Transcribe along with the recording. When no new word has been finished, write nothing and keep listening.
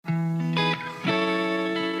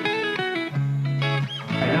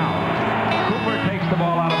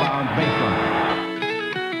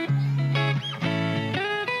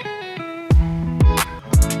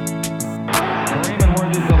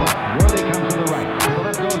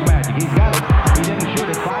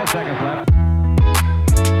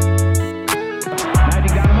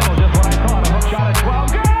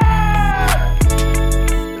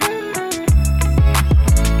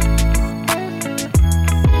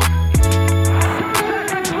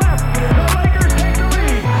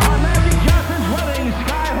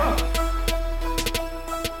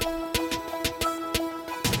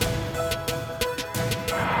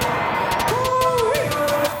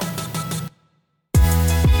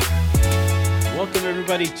Welcome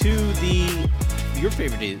everybody to your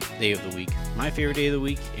favorite day of the week, my favorite day of the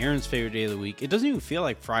week, Aaron's favorite day of the week. It doesn't even feel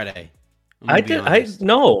like Friday.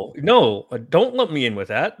 No, don't lump me in with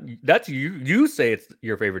that. That's you. You say it's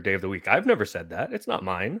your favorite day of the week. I've never said that. It's not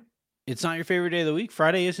mine. It's not your favorite day of the week.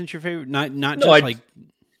 Friday isn't your favorite. Not No, just like.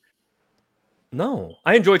 No,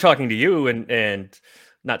 I enjoy talking to you and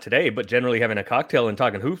not today, but generally having a cocktail and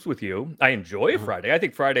talking hoops with you. I enjoy Friday. I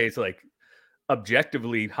think Friday is like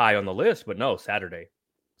objectively high on the list, but no, Saturday.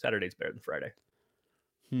 Saturday's better than Friday.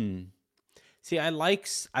 See, I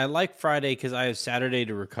like Friday because I have Saturday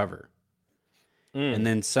to recover, and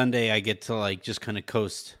then Sunday I get to like just kind of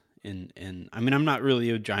coast. And I mean, I'm not really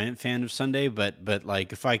a giant fan of Sunday, but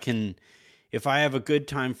like if I have a good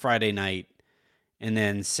time Friday night, and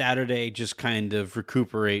then Saturday just kind of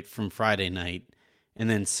recuperate from Friday night, and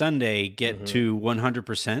then Sunday get to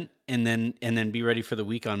 100%, and then be ready for the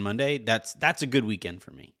week on Monday. That's a good weekend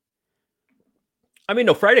for me. I mean,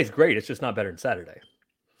 no, Friday's great. It's just not better than Saturday.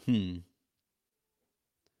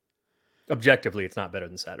 Objectively, it's not better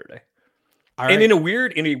than Saturday. All right. And in a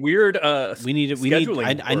weird I need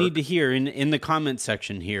to hear in the comment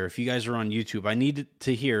section here. If you guys are on YouTube, I need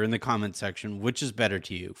to hear in the comment section which is better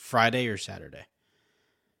to you, Friday or Saturday.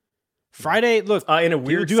 Friday, look, in a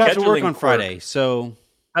weird you do have to work on Friday, so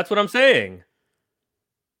that's what I'm saying.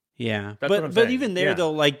 Yeah, but even there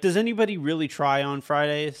though, like, does anybody really try on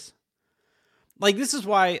Fridays? Like, this is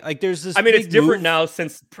why, like, there's this. I mean, it's different now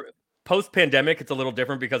since post-pandemic. It's a little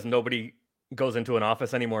different because nobody goes into an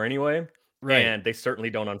office anymore anyway, right? And they certainly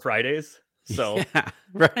don't on Fridays. So, yeah,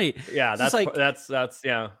 right, yeah, that's like, that's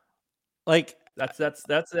yeah, like that's.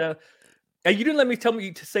 And you didn't let me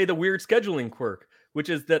to say the weird scheduling quirk, which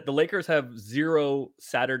is that the Lakers have 0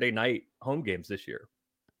 Saturday night home games this year.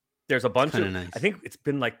 There's a bunch of, nice. I think it's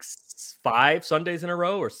been like 5 Sundays in a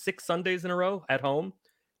row or 6 Sundays in a row at home.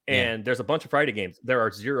 And there's a bunch of Friday games. There are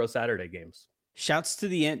 0 Saturday games. Shouts to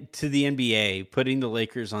the NBA putting the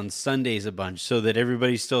Lakers on Sundays a bunch so that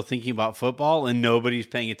everybody's still thinking about football and nobody's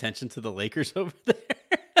paying attention to the Lakers over there.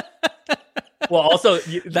 Well, also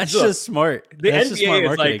that's just smart. The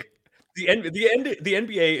NBA is like the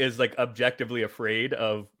NBA is like objectively afraid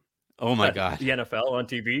of the NFL on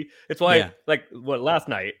TV. It's why like last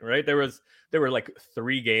night, right? There were like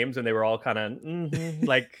 3 games and they were all kind of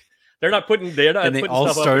like. And they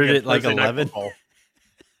all started at like 11.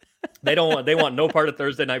 They want no part of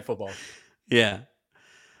Thursday night football. Yeah.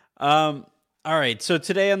 All right. So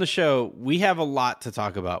today on the show, we have a lot to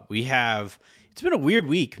talk about. It's been a weird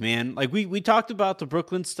week, man. Like we talked about the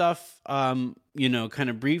Brooklyn stuff, kind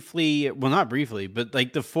of briefly. Well, not briefly, but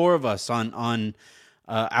like the 4 of us on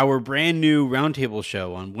our brand new roundtable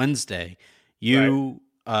show on Wednesday. You,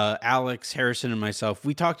 Alex, Harrison, and myself.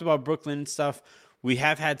 We talked about Brooklyn stuff. We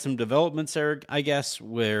have had some developments there, I guess,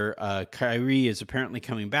 where Kyrie is apparently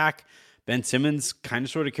coming back. Ben Simmons kind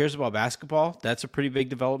of sort of cares about basketball. That's a pretty big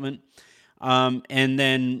development. And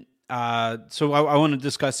then, so I want to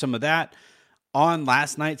discuss some of that. On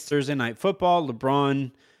last night's Thursday Night Football,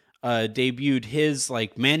 LeBron debuted his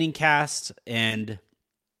like Manning cast and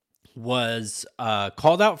was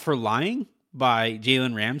called out for lying by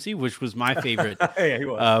Jalen Ramsey, which was my favorite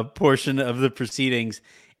portion of the proceedings.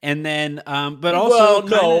 And then, but also,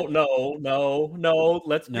 no.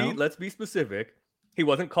 Let's be specific. He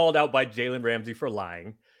wasn't called out by Jalen Ramsey for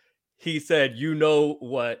lying. He said, "You know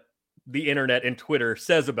what the internet and Twitter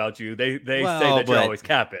says about you. They say that you're always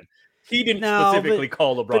capping." He didn't specifically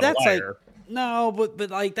call LeBron a liar. But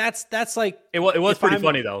like that's like it was pretty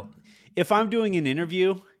funny though. If I'm doing an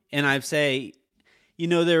interview and I say,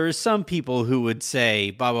 there are some people who would say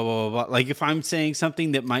blah, blah, blah, blah, blah. Like if I'm saying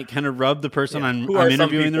something that might kind of rub the person I'm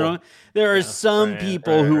interviewing the wrong, there are some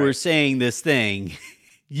people who are saying this thing.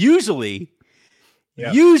 Usually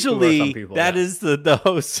that is the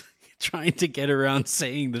host trying to get around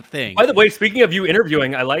saying the thing. By the way, speaking of you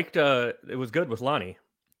interviewing, I liked, it was good with Lonnie.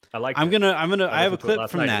 I have a clip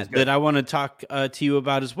from that I want to talk to you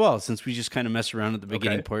about as well, since we just kind of mess around at the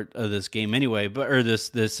beginning part of this game anyway,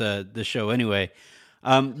 this show anyway.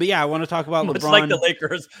 But yeah, I want to talk about LeBron. It's like the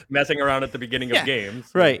Lakers messing around at the beginning of games.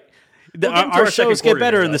 Right. Our shows get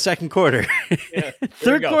better in the second quarter.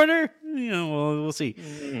 Third quarter, we'll see.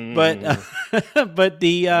 But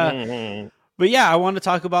yeah, I want to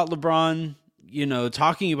talk about LeBron,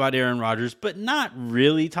 talking about Aaron Rodgers, but not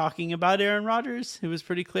really talking about Aaron Rodgers. It was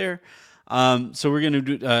pretty clear. So we're going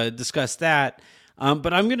to discuss that.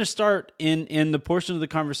 But I'm going to start in the portion of the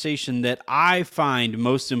conversation that I find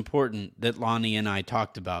most important that Lonnie and I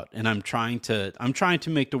talked about, and I'm trying to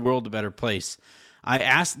make the world a better place. I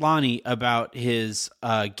asked Lonnie about his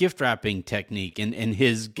gift wrapping technique and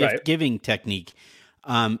his gift giving technique,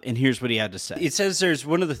 And here's what he had to say. It says there's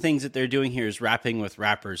one of the things that they're doing here is wrapping with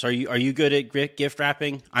wrappers. Are you good at gift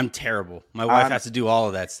wrapping? I'm terrible. My wife has to do all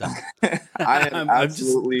of that stuff. I am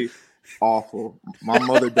absolutely awful. My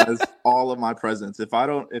mother does all of my presents. If I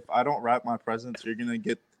don't wrap my presents, you're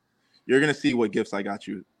gonna see what gifts I got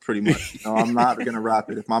you. Pretty much. I'm not gonna wrap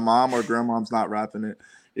it. If my mom or grandmom's not wrapping it,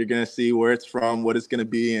 you're gonna see where it's from, what it's gonna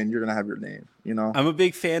be, and you're gonna have your name. I'm a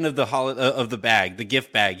big fan of the bag, the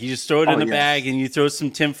gift bag. You just throw it in a bag and you throw some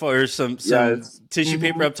tinfoil or some tissue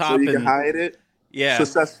paper up top, so you and can hide it. Yeah,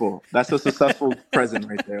 successful. That's a successful present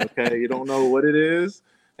right there. Okay, you don't know what it is,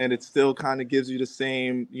 and it still kind of gives you the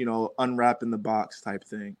same, unwrap in the box type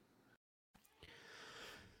thing.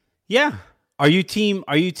 Yeah. Are you team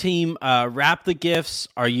wrap the gifts?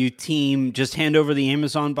 Are you team just hand over the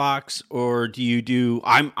Amazon box, or do you do?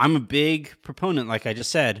 I'm a big proponent, like I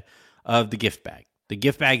just said, of the gift bag. The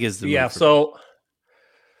gift bag is the move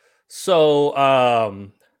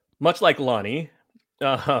so much like Lonnie,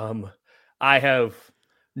 I have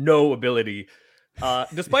no ability.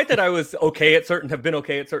 Despite that, I was have been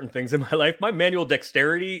okay at certain things in my life. My manual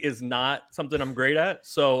dexterity is not something I'm great at.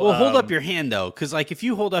 So, well, hold up your hand though, because like if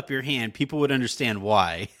you hold up your hand, people would understand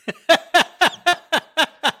why.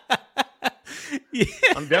 Yeah.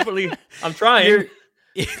 I'm trying.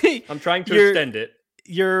 I'm trying to extend it.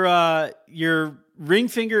 Your ring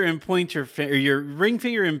finger and pointer finger, your ring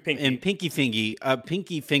finger and pinky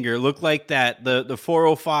finger look like the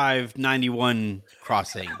 405/91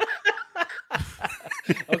 crossing.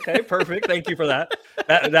 Okay, perfect. Thank you for that.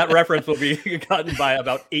 That reference will be gotten by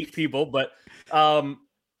about 8 people. But so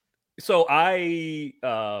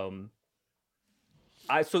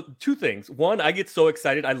so 2 things. One, I get so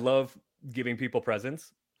excited. I love giving people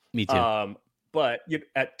presents. Me too. But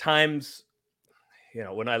at times,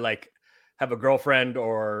 when I have a girlfriend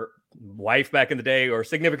or wife back in the day or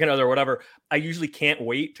significant other or whatever, I usually can't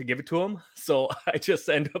wait to give it to them. So I just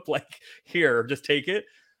end up here, just take it.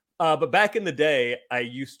 But back in the day,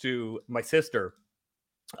 my sister,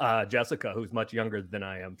 Jessica, who's much younger than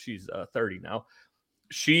I am, she's 30 now.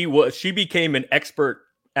 She became an expert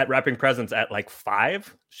at wrapping presents at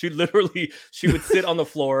 5. She would sit on the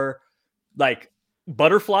floor like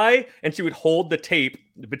butterfly, and she would hold the tape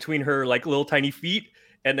between her little tiny feet,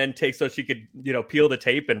 and then so she could peel the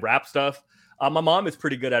tape and wrap stuff. My mom is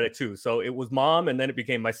pretty good at it too. So it was mom, and then it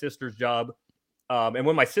became my sister's job. And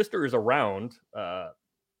when my sister is around,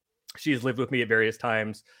 she's lived with me at various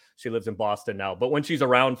times. She lives in Boston now, but when she's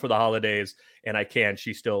around for the holidays and I can,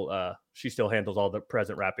 she still handles all the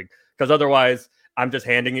present wrapping, because otherwise I'm just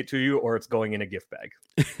handing it to you or it's going in a gift bag.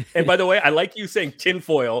 And by the way, I like you saying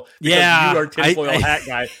tinfoil because you are tinfoil hat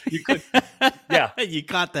guy. You could, yeah, you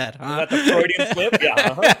got that, huh? Got the Freudian slip,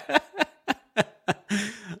 yeah.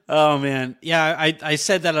 Oh man, yeah. I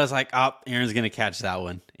said that, I was like, oh, Aaron's gonna catch that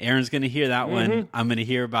one. Aaron's gonna hear that one. I'm gonna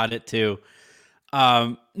hear about it too.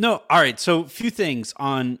 No, all right. So a few things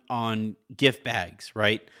on gift bags,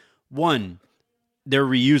 right? One, they're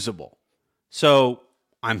reusable. So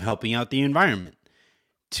I'm helping out the environment.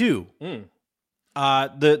 2,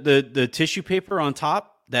 the tissue paper on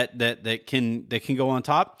top that can go on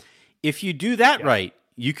top. If you do that right,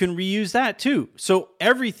 you can reuse that too. So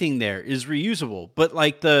everything there is reusable. But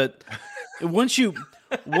once you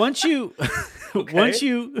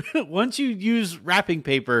use wrapping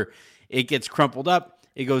paper, it gets crumpled up,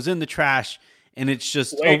 it goes in the trash, and it's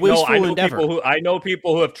just a wasteful endeavor. I know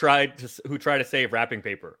people who try to save wrapping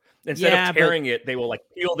paper. Instead of tearing it, they will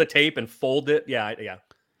peel the tape and fold it. Yeah.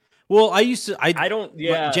 Well, I used to. I don't.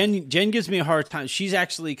 Yeah. Jen gives me a hard time. She's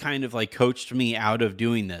actually kind of coached me out of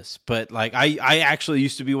doing this. But I actually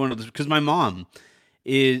used to be one of those, because my mom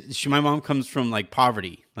comes from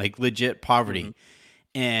poverty, legit poverty,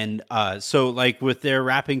 and so with their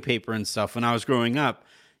wrapping paper and stuff. When I was growing up,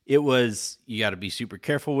 it was, you got to be super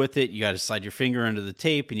careful with it. You got to slide your finger under the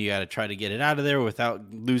tape, and you got to try to get it out of there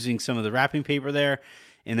without losing some of the wrapping paper there.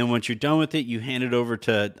 And then once you're done with it,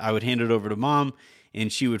 I would hand it over to mom,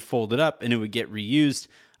 and she would fold it up, and it would get reused.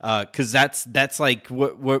 Cause that's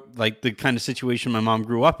what the kind of situation my mom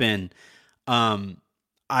grew up in.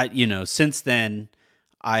 Since then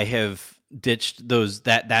I have ditched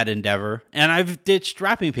that endeavor, and I've ditched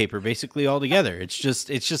wrapping paper basically altogether. It's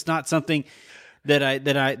just not something that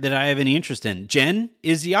I have any interest in. Jen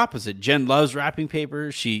is the opposite. Jen loves wrapping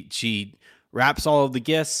paper. She wraps all of the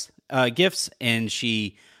gifts, and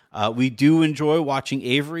we do enjoy watching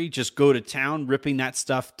Avery just go to town ripping that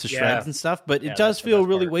stuff to shreds and stuff, but it does feel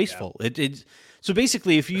really wasteful. Yeah. So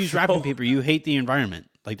basically, if you use wrapping paper, you hate the environment.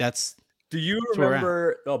 Do you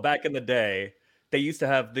remember? Oh, back in the day, they used to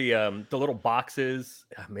have the little boxes.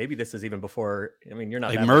 Maybe this is even before. I mean, you're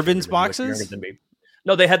not Mervin's boxes. Younger than me.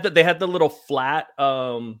 No, they had the little flat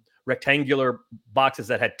rectangular boxes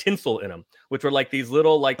that had tinsel in them, which were like these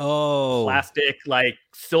little like plastic, like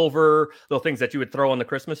silver little things that you would throw on the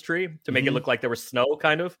Christmas tree to make it look like there was snow,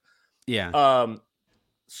 kind of. Yeah.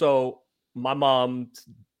 So my mom's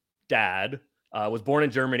dad was born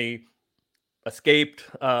in Germany, escaped.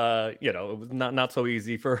 It was not so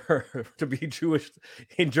easy for her to be Jewish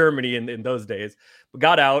in Germany in those days, but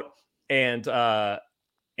got out and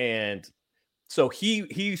so he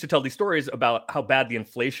used to tell these stories about how bad the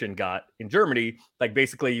inflation got in Germany. Like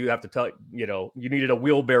basically you have to tell, you needed a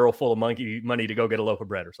wheelbarrow full of money to go get a loaf of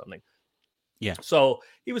bread or something. Yeah. So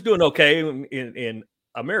he was doing okay in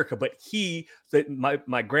America, but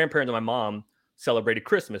my grandparents and my mom celebrated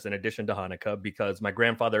Christmas in addition to Hanukkah because my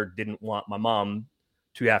grandfather didn't want my mom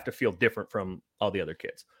to have to feel different from all the other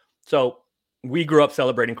kids. So we grew up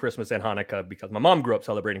celebrating Christmas and Hanukkah because my mom grew up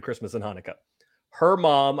celebrating Christmas and Hanukkah. Her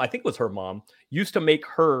mom, I think it was her mom, used to make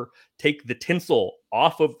her take the tinsel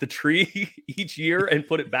off of the tree each year and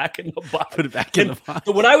put it back in the box.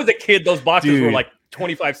 So when I was a kid, those boxes were like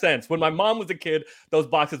 25 cents. When my mom was a kid, those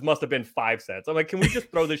boxes must have been 5 cents. I'm like, can we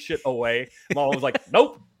just throw this shit away? Mom was like,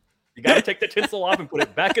 nope. You got to take the tinsel off and put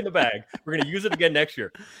it back in the bag. We're going to use it again next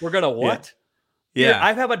year. We're going to what? Yeah. Here,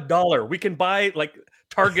 I have $1. We can buy like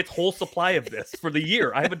Target's whole supply of this for the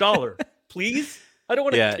year. I have $1. Please? I don't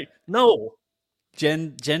want to. No.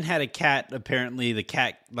 Jen had a cat. Apparently the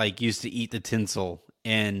cat like used to eat the tinsel,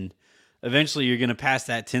 and eventually you're going to pass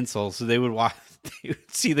that tinsel. So they would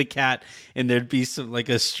see the cat and there'd be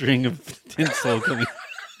a string of tinsel coming.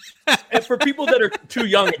 And for people that are too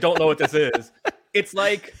young and don't know what this is, it's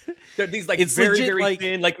like these like it's very, very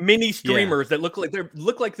thin, like mini streamers that look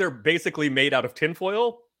like they're basically made out of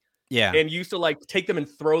tinfoil. Yeah. And you used to like take them and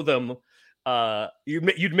throw them.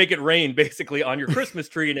 You'd make it rain basically on your Christmas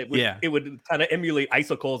tree, and it would kind of emulate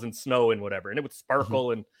icicles and snow and whatever, and it would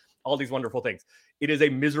sparkle and all these wonderful things. It is a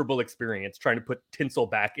miserable experience trying to put tinsel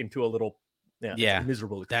back into a little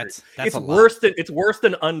miserable experience. It's worse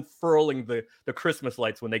than unfurling the Christmas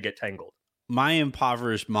lights when they get tangled. My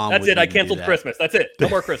impoverished mom. That's it. I canceled Christmas. That's it. No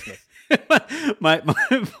more Christmas.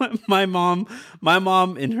 my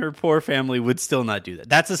mom and her poor family would still not do that.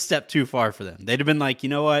 That's a step too far for them. They'd have been like, you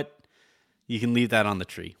know what? You can leave that on the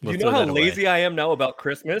tree. You know how lazy I am now about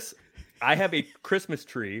Christmas? I have a Christmas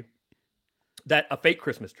tree, a fake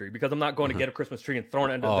Christmas tree, because I'm not going to get a Christmas tree and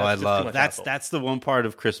throwing it under. I love that's the one part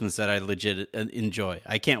of Christmas that I legit enjoy.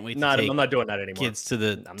 I can't wait. I'm not doing that anymore. Kids to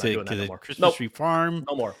the Christmas tree farm.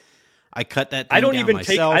 No more. I cut that. I don't even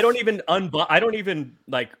myself. I don't even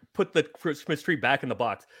like put the Christmas tree back in the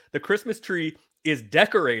box. The Christmas tree is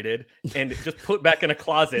decorated and just put back in a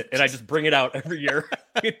closet, and I just bring it out every year.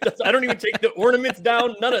 I don't even take the ornaments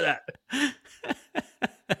down. None of that.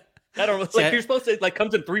 I don't like. You're supposed to like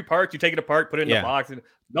comes in 3 parts. You take it apart, put it in the box, and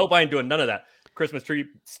nope, I ain't doing none of that. Christmas tree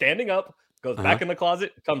standing up, goes back in the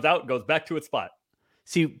closet, comes out, goes back to its spot.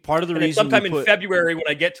 See, part of the reason sometime in February when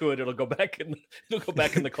I get to it, it'll go back in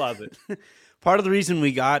the closet. Part of the reason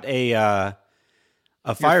we got a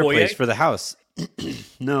fireplace for the house.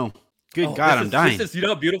 No. Good God, I'm dying. You know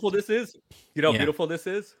how beautiful this is? You know how beautiful this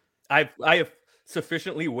is? I have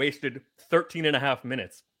sufficiently wasted 13 and a half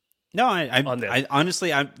minutes. No, I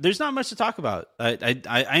honestly, there's not much to talk about.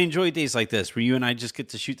 I enjoy days like this where you and I just get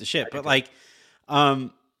to shoot the shit. But like, part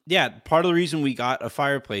of the reason we got a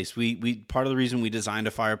fireplace, part of the reason we designed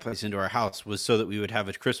a fireplace into our house was so that we would have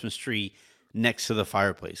a Christmas tree next to the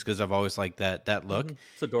fireplace, because I've always liked that look.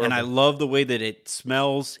 It's adorable. And I love the way that it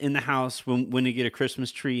smells in the house when you get a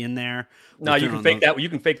Christmas tree in there. No, you can fake that. You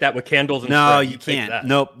can fake that with candles and no, you can't.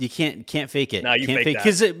 Nope, you can't fake it. No, you can't fake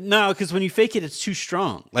that. Because when you fake it, it's too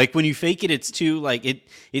strong. Like when you fake it, it's too like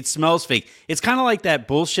it smells fake. It's kind of like that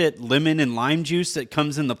bullshit lemon and lime juice that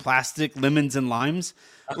comes in the plastic lemons and limes.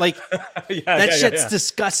 Like that shit's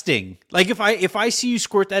disgusting. Like if I see you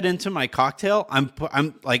squirt that into my cocktail, I'm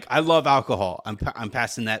like, I love alcohol. I'm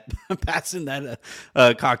passing that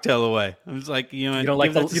cocktail away. I'm just like, you don't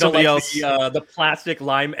like the plastic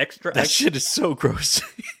lime extract. That shit is so gross.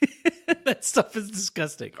 That stuff is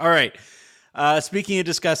disgusting. All right. Speaking of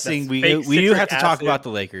disgusting, we do have to talk about the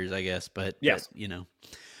Lakers, I guess. But yes, the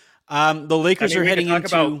Lakers are heading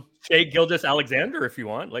into Shai Gilgeous-Alexander if you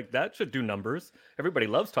want. Like that should do numbers. Everybody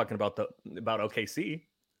loves talking about OKC.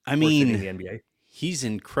 I mean, in the NBA. He's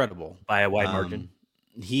incredible by a wide margin.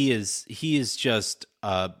 He is just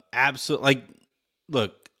absolute. Like,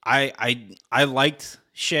 look, I liked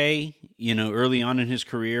Shai, early on in his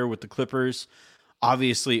career with the Clippers.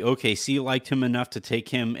 Obviously, OKC liked him enough to take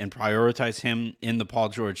him and prioritize him in the Paul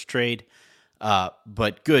George trade.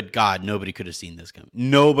 But good God, nobody could have seen this coming.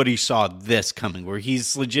 Nobody saw this coming, where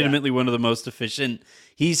he's legitimately one of the most efficient.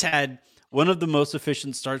 He's had one of the most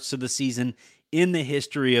efficient starts to the season in the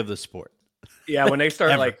history of the sport. Yeah, when they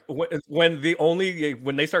start when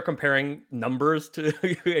they start comparing numbers to,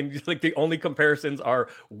 and like the only comparisons are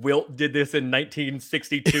Wilt did this in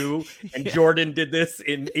 1962 and Jordan did this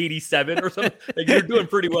in 87 or something. Like, you're doing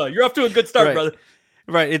pretty well. You're off to a good start, brother.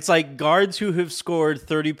 Right. It's like guards who have scored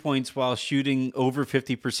 30 points while shooting over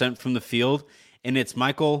 50% from the field, and it's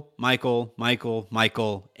Michael,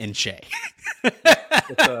 and Shea.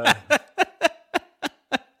 It's a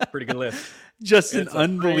pretty good list. Just an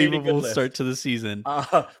unbelievable start to the season.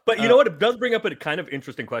 But you know what? It does bring up a kind of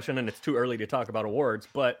interesting question, and it's too early to talk about awards,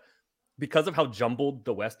 but because of how jumbled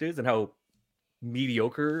the West is and how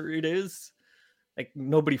mediocre it is, like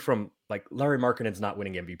nobody from like Larry Markkanen's not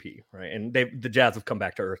winning MVP, right? And the Jazz have come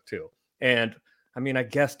back to earth too. And I mean, I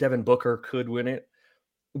guess Devin Booker could win it,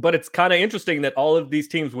 but it's kind of interesting that all of these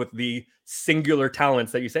teams with the singular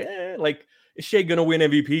talents that you say, like, is Shea going to win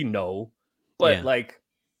MVP? No, but like,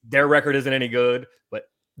 their record isn't any good, but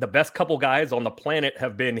the best couple guys on the planet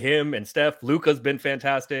have been him and Steph. Luka's been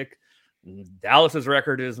fantastic. Dallas's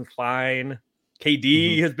record is fine.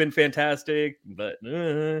 KD has been fantastic, but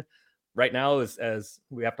right now, as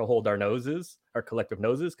we have to hold our collective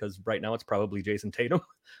noses, because right now it's probably Jason Tatum,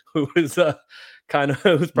 who is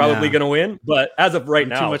who's probably going to win. But as of right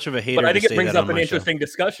now, too much of a hater. But I think it brings up an interesting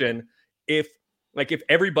discussion. If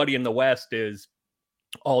everybody in the West is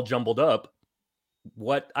all jumbled up,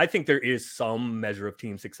 what I think there is some measure of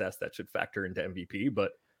team success that should factor into MVP,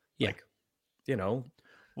 but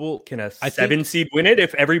can a 7 seed win it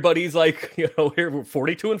if everybody's like, here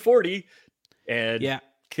 42 and 40, and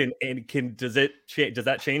does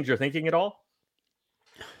that change your thinking at all?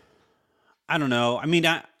 I don't know. I mean,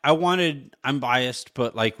 I'm biased,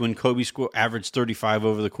 but like when Kobe averaged 35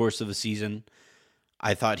 over the course of the season,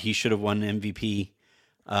 I thought he should have won MVP.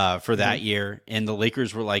 For that year, and the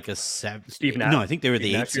Lakers were like a 7. Steve Nash. No, I think they were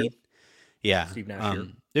the 8 seed. Yeah, Steve Nash.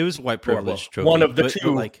 It was white privilege trophy. One of the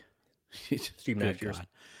two. Like Steve Nash years.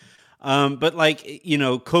 But like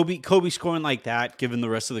Kobe scoring like that, given the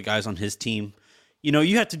rest of the guys on his team,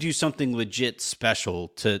 you have to do something legit special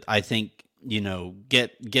to, I think,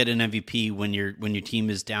 get an MVP when your team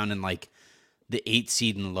is down in like the 8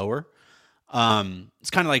 seed and lower. It's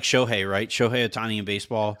kind of like Shohei, right? Shohei Ohtani in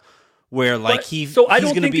baseball. Where like he's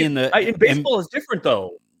going to be in baseball is different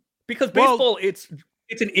though, because baseball it's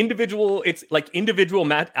an individual, it's like individual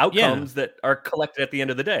outcomes that are collected at the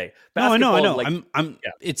end of the day. Basketball, I know. Like,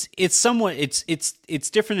 it's somewhat it's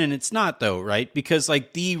different, and it's not though, right? Because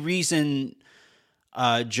like the reason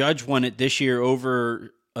Judge won it this year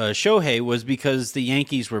over Shohei was because the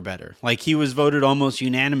Yankees were better. Like he was voted almost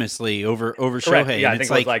unanimously over Shohei. Yeah, and I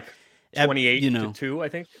think it was like 28 to 2, I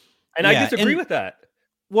think. And I disagree with that.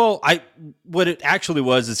 Well, what it actually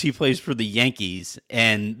was is he plays for the Yankees,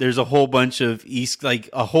 and there's a whole bunch of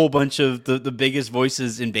the biggest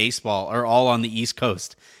voices in baseball are all on the East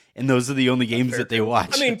Coast, and those are the only games that they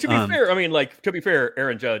watch. I mean, to be fair,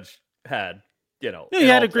 Aaron Judge had, he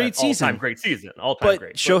had a great season, all-time great season, all-time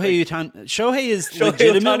great. Shohei is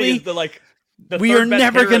legitimately the we are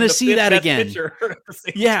never going to see that again.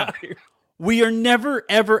 Yeah, we are never,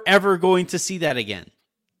 ever, ever going to see that again.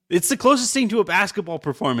 It's the closest thing to a basketball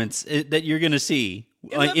performance that you're going to see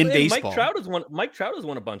in baseball. Mike Trout has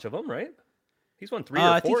won a bunch of them, right? He's won 3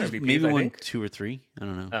 or 4 MVPs. Maybe won 2 or 3. I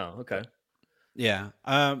don't know. Oh, okay. Yeah.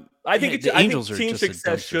 I think team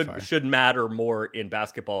success should matter more in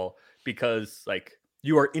basketball, because like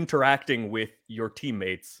you are interacting with your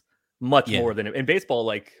teammates much more than in baseball.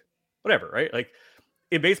 Like whatever, right? Like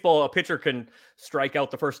in baseball, a pitcher can strike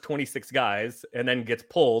out the first 26 guys and then gets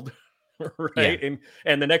pulled. Right. Yeah.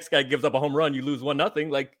 And the next guy gives up a home run, you lose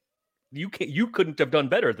 1-0. Like you couldn't have done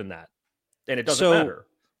better than that. And it doesn't matter.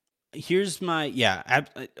 Here's my I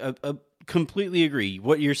completely agree.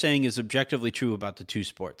 What you're saying is objectively true about the two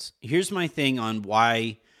sports. Here's my thing on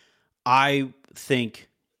why I think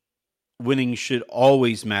winning should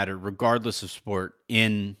always matter, regardless of sport,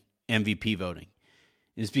 in MVP voting,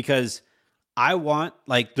 is because I want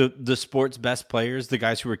like the sport's best players, the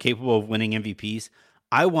guys who are capable of winning MVPs.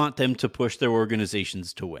 I want them to push their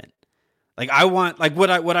organizations to win. Like I want, like what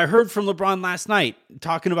I heard from LeBron last night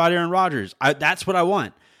talking about Aaron Rodgers. That's what I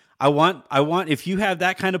want. I want if you have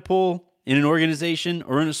that kind of pull in an organization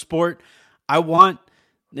or in a sport, I want,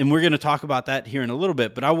 and we're going to talk about that here in a little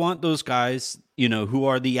bit, but I want those guys, who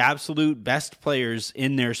are the absolute best players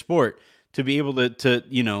in their sport to be able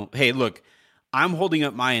to, hey, look, I'm holding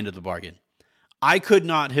up my end of the bargain. I could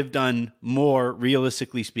not have done more,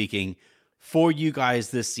 realistically speaking, for you guys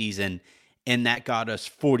this season, and that got us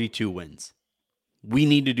 42 wins. We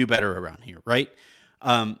need to do better around here, right?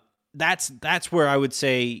 That's where I would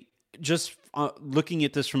say, just looking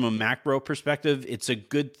at this from a macro perspective, it's a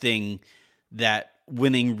good thing that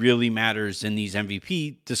winning really matters in these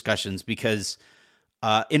MVP discussions, because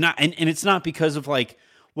and it's not because of like,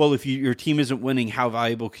 well, if your team isn't winning, how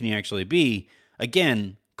valuable can you actually be?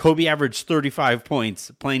 Again, Kobe averaged 35 points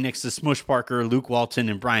playing next to Smush Parker, Luke Walton,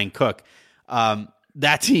 and Brian Cook.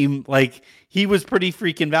 That team, like, he was pretty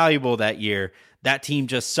freaking valuable that year. That team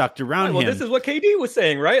just sucked around him. Well, this is what KD was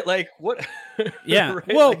saying, right? Like, what? Yeah.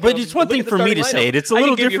 Right? Well, like, but it's one thing for me to say it. It's a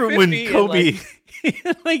little different when Kobe...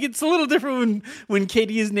 like, it's a little different when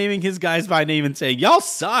KD is naming his guys by name and saying, y'all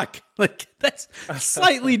suck. Like, that's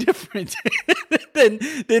slightly different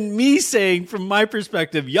than me saying, from my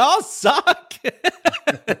perspective, y'all suck.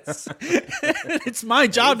 It's my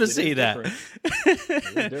job to say that.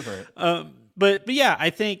 Different. But yeah, I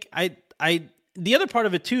think the other part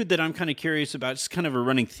of it too that I'm kind of curious about, just kind of a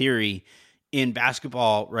running theory in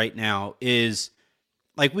basketball right now, is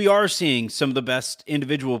like, we are seeing some of the best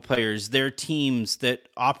individual players, their teams that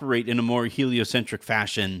operate in a more heliocentric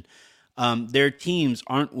fashion. Their teams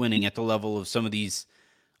aren't winning at the level of some of these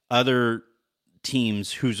other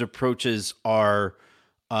teams whose approaches are,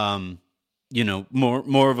 more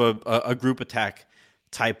of a group attack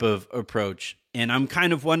type of approach. And I'm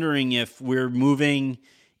kind of wondering if we're moving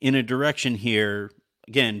in a direction here,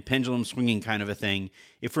 again, pendulum swinging kind of a thing,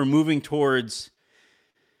 if we're moving towards,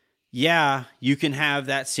 yeah, you can have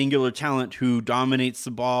that singular talent who dominates the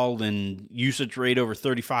ball and usage rate over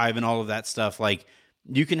 35 and all of that stuff. Like,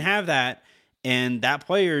 you can have that, and that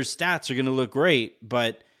player's stats are going to look great,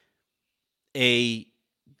 but a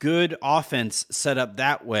good offense set up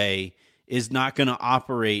that way is not going to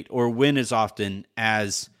operate or win as often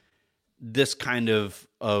as this kind of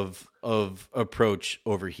approach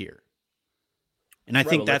over here. And I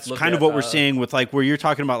think that's kind of what we're seeing with, like, where you're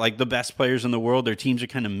talking about, like, the best players in the world, their teams are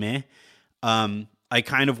kind of meh. I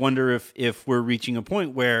kind of wonder if we're reaching a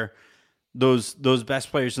point where those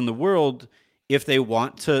best players in the world, if they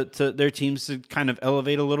want to their teams to kind of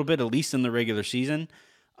elevate a little bit, at least in the regular season,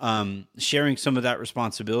 sharing some of that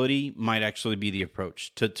responsibility might actually be the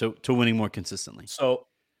approach to winning more consistently. So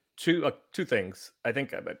two things. I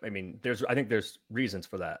think there's reasons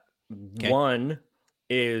for that. Okay. One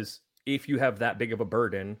is, if you have that big of a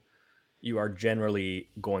burden, you are generally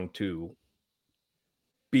going to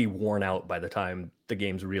be worn out by the time the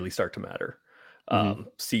games really start to matter. Mm-hmm.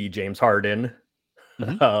 See James Harden,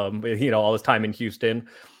 mm-hmm. All his time in Houston.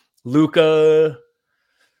 Luka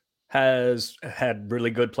has had really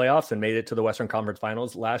good playoffs and made it to the Western Conference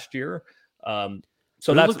Finals last year.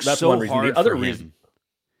 So that's so one reason. The other reason,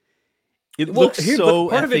 it looks so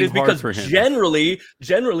part of it is because for him.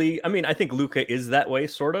 generally, I mean, I think Luka is that way,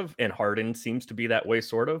 sort of, and Harden seems to be that way,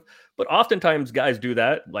 sort of. But oftentimes guys do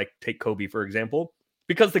that, like take Kobe, for example,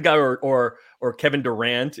 because the guy or Kevin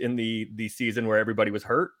Durant in the season where everybody was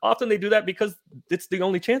hurt. Often they do that because it's the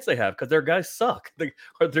only chance they have, because their guys suck.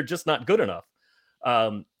 They're just not good enough.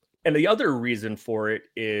 And the other reason for it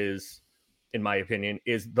is, in my opinion,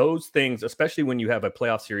 is those things, especially when you have a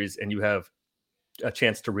playoff series and you have a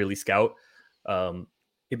chance to really scout,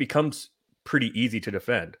 it becomes pretty easy to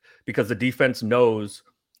defend because the defense knows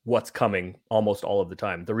what's coming almost all of the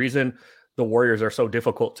time. The reason the Warriors are so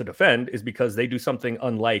difficult to defend is because they do something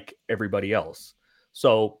unlike everybody else.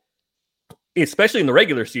 So, especially in the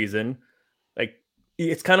regular season, like,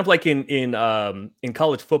 it's kind of like in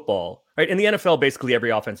college football, right? In the NFL, basically every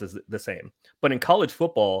offense is the same, but in college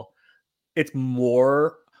football, it's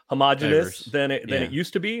more homogenous than it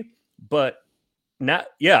used to be. But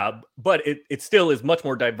it still is much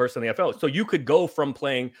more diverse than the NFL. So you could go from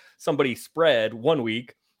playing somebody spread one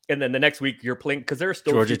week, and then the next week you're playing, because there are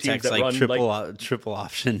still Georgia teams Tech's that run triple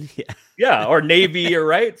option, or Navy, or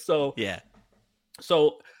right. So yeah.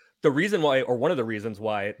 So the reason why, or one of the reasons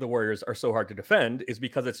why, the Warriors are so hard to defend is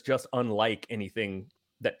because it's just unlike anything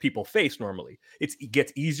that people face normally. It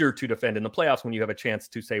gets easier to defend in the playoffs when you have a chance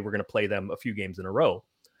to say we're going to play them a few games in a row.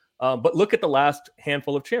 But look at the last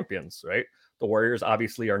handful of champions, right? The Warriors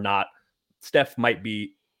obviously are not. Steph might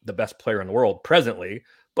be the best player in the world presently,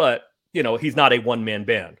 but he's not a one-man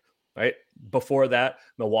band, right? Before that,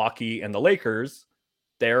 Milwaukee and the Lakers,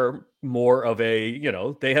 they're more of a,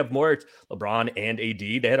 they have more LeBron and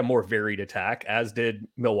AD. They had a more varied attack, as did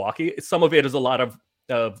Milwaukee. Some of it is a lot of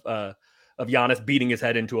Giannis beating his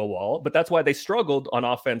head into a wall, but that's why they struggled on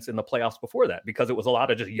offense in the playoffs before that, because it was a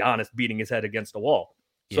lot of just Giannis beating his head against a wall.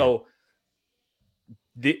 Yeah. So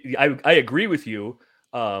I agree with you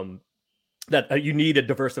that you need a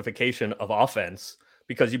diversification of offense,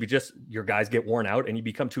 because your guys get worn out and you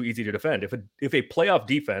become too easy to defend. If a playoff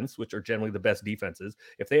defense, which are generally the best defenses,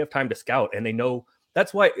 if they have time to scout and they know,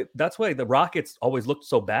 that's why the Rockets always looked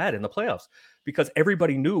so bad in the playoffs, because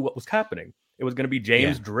everybody knew what was happening. It was going to be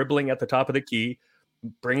James dribbling at the top of the key,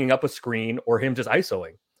 bringing up a screen, or him just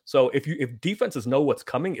ISOing. So if defenses know what's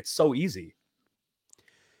coming, it's so easy.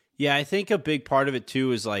 Yeah, I think a big part of it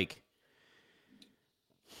too is like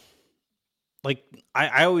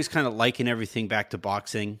I always kind of liken everything back to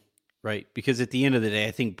boxing, right? Because at the end of the day,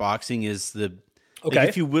 I think boxing is like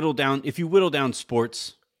if you whittle down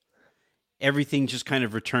sports, everything just kind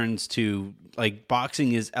of returns to like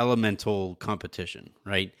boxing is elemental competition,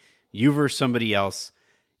 right? You versus somebody else.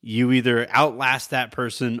 You either outlast that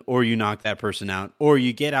person or you knock that person out, or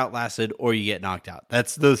you get outlasted or you get knocked out.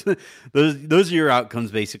 That's those are your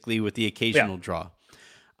outcomes basically, with the occasional draw.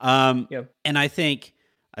 And I think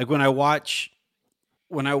like when I watch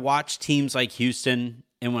teams like Houston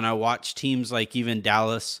and when I watch teams like even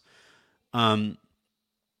Dallas,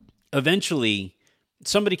 eventually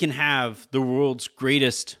somebody can have the world's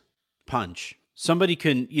greatest punch. Somebody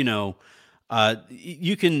can, you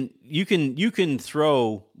can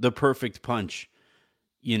throw the perfect punch,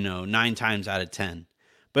 9 times out of 10.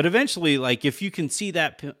 But eventually, like if you can see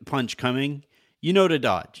that punch coming, to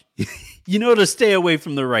dodge, to stay away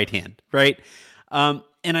from the right hand, right?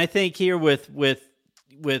 And I think here with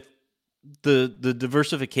the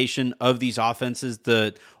diversification of these offenses,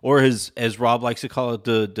 or as Rob likes to call it,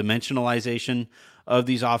 the dimensionalization of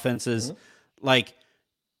these offenses, like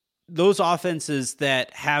those offenses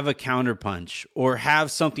that have a counterpunch or have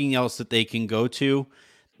something else that they can go to.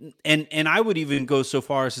 And I would even go so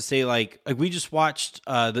far as to say like we just watched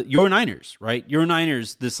your Niners, right? Your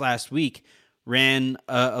Niners this last week ran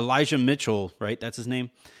Elijah Mitchell, right? That's his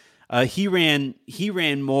name. He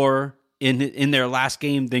ran more in their last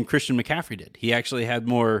game than Christian McCaffrey did. He actually had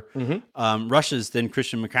more rushes than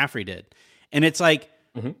Christian McCaffrey did. And it's like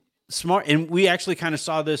smart. And we actually kind of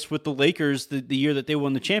saw this with the Lakers the year that they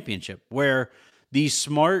won the championship, where these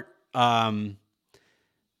smart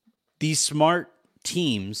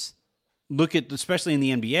teams look at, especially in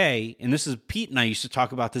the NBA, and this is Pete and I used to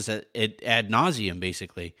talk about this ad nauseum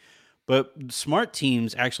basically, but smart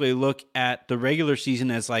teams actually look at the regular season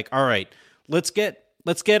as like, all right, let's get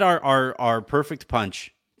our perfect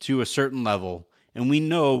punch to a certain level, and we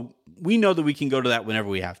know that we can go to that whenever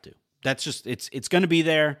we have to. That's just it's going to be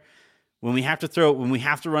there when we have to throw, when we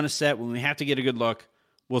have to run a set, when we have to get a good look,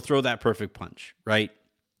 we'll throw that perfect punch, right?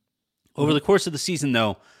 Over the course of the season,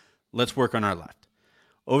 though, let's work on our left.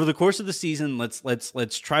 Over the course of the season,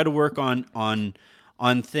 let's try to work on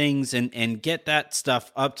things and get that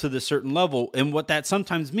stuff up to the certain level. And what that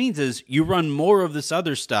sometimes means is you run more of this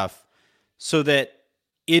other stuff so that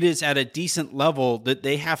it is at a decent level that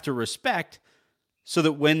they have to respect, so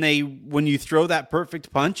that when you throw that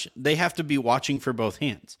perfect punch, they have to be watching for both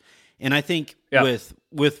hands. And I think with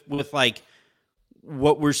like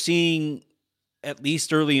what we're seeing, at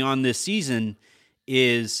least early on this season,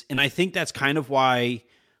 is, and I think that's kind of why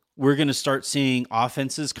we're going to start seeing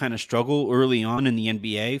offenses kind of struggle early on in the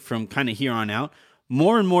NBA from kind of here on out.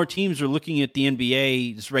 More and more teams are looking at the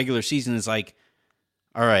NBA this regular season as like,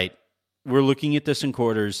 all right, we're looking at this in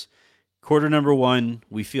quarters. Quarter number 1,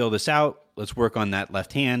 we feel this out. Let's work on that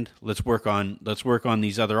left hand. Let's work on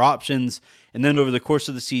these other options. And then over the course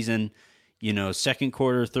of the season, second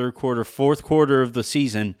quarter, third quarter, fourth quarter of the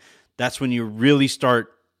season, that's when you really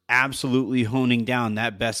start absolutely honing down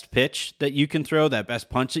that best pitch that you can throw, that best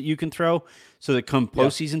punch that you can throw, so that come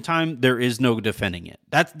postseason time, there is no defending it.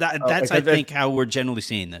 That's I think how we're generally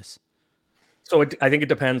seeing this. So I think it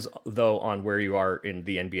depends, though, on where you are in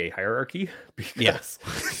the NBA hierarchy, because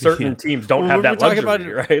certain teams don't have that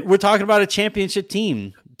luxury, right? We're talking about a championship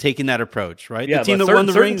team taking that approach, right? Yeah, the team that won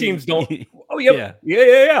the ring. Teams don't. Oh, yeah.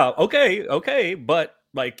 Okay. But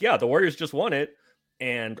the Warriors just won it,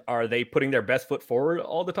 and are they putting their best foot forward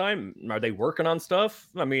all the time? Are they working on stuff?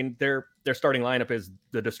 I mean, their starting lineup is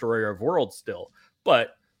the destroyer of worlds still,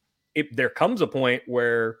 but there comes a point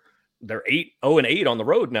where they're 0-8 on the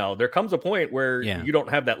road now. There comes a point where you don't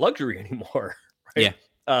have that luxury anymore. Right?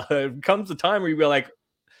 Yeah. It comes a time where you be like,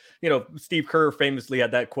 Steve Kerr famously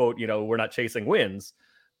had that quote, we're not chasing wins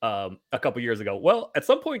a couple years ago. Well, at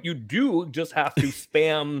some point you do just have to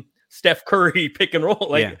spam Steph Curry pick and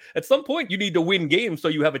roll. At some point you need to win games so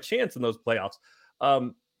you have a chance in those playoffs. I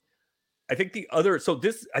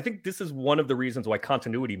think this is one of the reasons why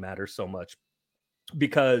continuity matters so much,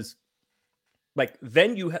 because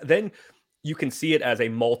then you can see it as a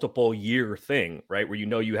multiple year thing, right? Where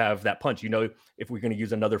you have that punch. If we're going to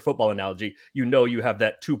use another football analogy, you have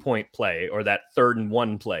that 2-point play or that 3rd and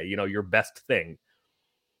 1 play. Your best thing.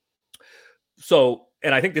 So,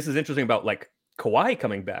 and I think this is interesting about like Kawhi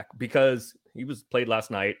coming back, because he was played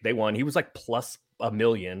last night. They won. He was like plus $1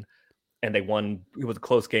 million, and they won. It was a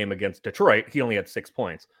close game against Detroit. He only had 6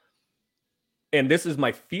 points. And this is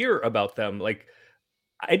my fear about them. Like,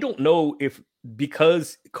 I don't know if,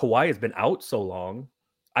 because Kawhi has been out so long,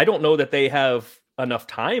 I don't know that they have enough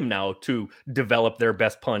time now to develop their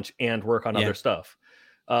best punch and work on other stuff.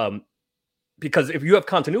 Because if you have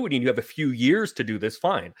continuity and you have a few years to do this,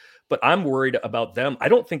 fine. But I'm worried about them. I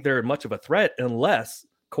don't think they're much of a threat unless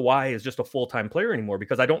Kawhi is just a full-time player anymore,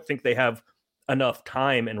 because I don't think they have enough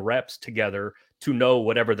time and reps together to know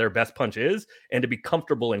whatever their best punch is and to be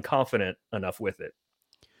comfortable and confident enough with it.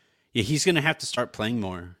 Yeah, he's going to have to start playing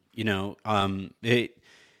more.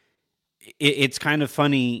 It's kind of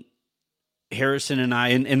funny. Harrison and I,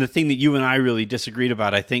 and the thing that you and I really disagreed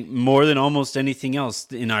about, I think more than almost anything else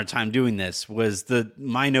in our time doing this, was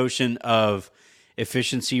my notion of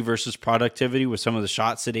efficiency versus productivity with some of the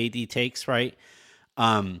shots that AD takes, right?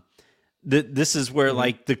 This is where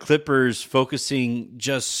like the Clippers focusing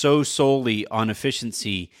just so solely on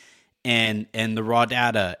efficiency and the raw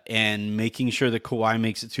data and making sure that Kawhi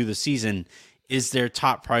makes it through the season is their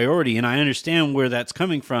top priority. And I understand where that's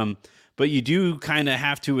coming from, but you do kind of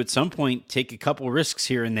have to, at some point, take a couple risks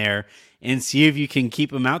here and there and see if you can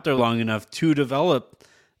keep them out there long enough to develop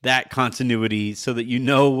that continuity so that you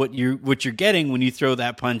know what you're getting when you throw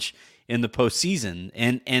that punch in the postseason.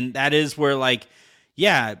 And that is where, like,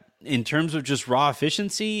 yeah, in terms of just raw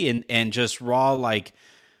efficiency and just raw, like,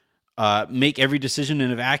 make every decision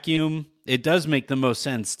in a vacuum, it does make the most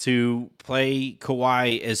sense to play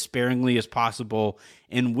Kawhi as sparingly as possible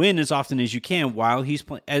and win as often as you can while he's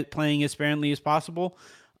playing as sparingly as possible.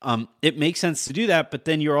 It makes sense to do that, but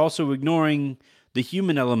then you're also ignoring the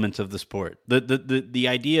human element of the sport. The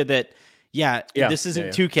idea that, this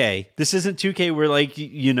isn't 2K. This isn't 2K where, like,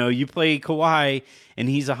 you play Kawhi and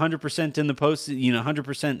he's 100% in the post,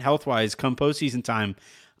 100% health-wise come postseason time.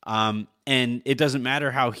 And it doesn't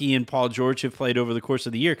matter how he and Paul George have played over the course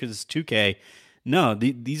of the year because it's 2K. No,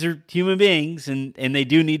 these are human beings, and they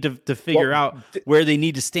do need to figure out where they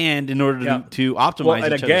need to stand in order to optimize each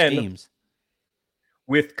other's games.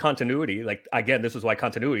 With continuity, like, again, this is why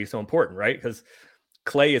continuity is so important, right? Because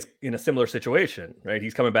Klay is in a similar situation, right?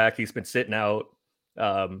 He's coming back. He's been sitting out.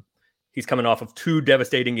 He's coming off of 2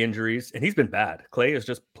 devastating injuries, and he's been bad. Klay has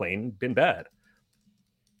just plain been bad.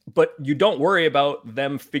 But you don't worry about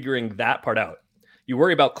them figuring that part out. You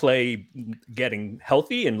worry about Klay getting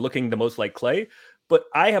healthy and looking the most like Klay. But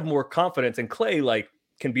I have more confidence in Klay, like,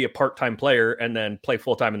 can be a part-time player and then play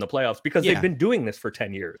full-time in the playoffs because they've been doing this for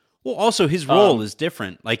 10 years. Well, also his role is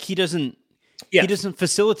different. Like, he doesn't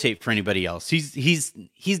facilitate for anybody else. He's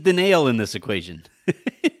the nail in this equation.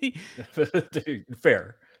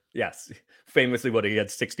 Fair. Yes. Famously, he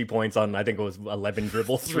had 60 points on, I think it was 11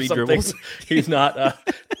 dribbles, 3 or something. dribbles. He's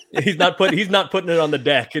not putting it on the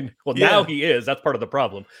deck. And now he is. That's part of the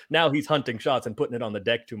problem. Now he's hunting shots and putting it on the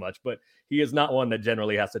deck too much, but he is not one that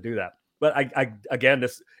generally has to do that. But I again,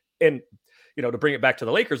 this, and to bring it back to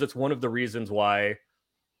the Lakers, it's one of the reasons why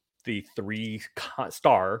the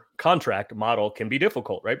 3-star contract model can be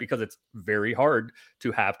difficult, right? Because it's very hard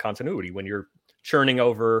to have continuity when you're churning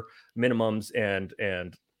over minimums and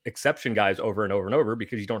exception guys over and over and over,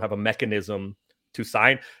 because you don't have a mechanism to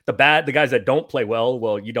sign the guys that don't play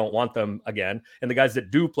well, you don't want them again. And the guys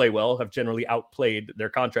that do play well have generally outplayed their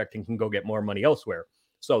contract and can go get more money elsewhere.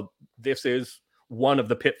 So this is one of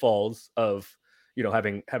the pitfalls of,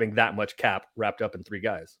 having that much cap wrapped up in 3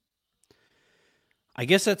 guys. I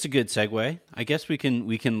guess that's a good segue. I guess we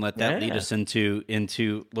can let that lead us into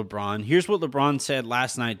LeBron. Here's what LeBron said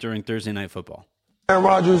last night during Thursday Night Football. Aaron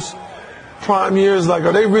Rodgers, prime years, like,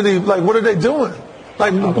 are they really, like, what are they doing?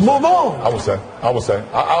 Like, move on. I would say. I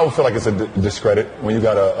would feel like it's a discredit when you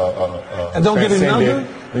got and don't get another.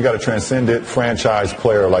 You got a transcendent franchise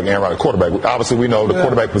player like Aaron Rodgers, quarterback. Obviously, we know the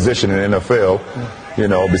quarterback position in the NFL.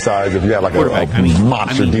 Besides if you have like a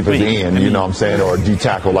monster defensive end, you know what I'm saying, or a D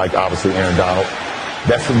tackle like obviously Aaron Donald.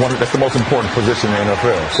 That's the most important position in the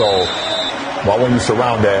NFL. So why wouldn't you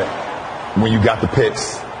surround that when you got the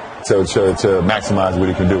picks to maximize what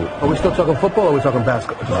he can do? Are we still talking football or are we talking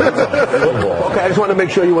basketball? Football. Okay, I just wanted to make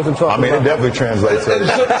sure you wasn't talking it definitely translates. So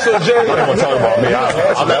Jay, I don't want to talk about me.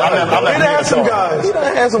 I'm had some guys.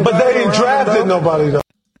 But they ain't drafted nobody, though.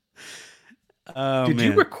 Did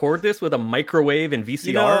you record this with a microwave and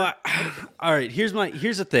VCR? All right, here's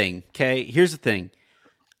the thing, okay? Here's the thing.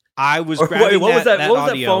 I was grabbing what was that audio,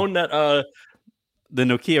 that phone that the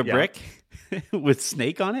Nokia brick with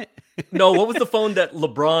Snake on it? No, what was the phone that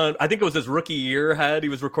LeBron, I think it was his rookie year, had? He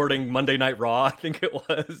was recording Monday Night Raw, I think it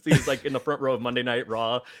was. He was like in the front row of Monday Night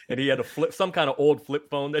Raw, and he had some kind of old flip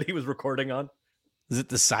phone that he was recording on. Is it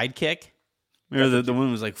the Sidekick? Or the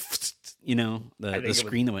one was like, the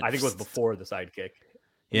screen that went. I think it was before the Sidekick.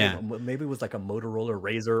 Yeah. Maybe it was like a Motorola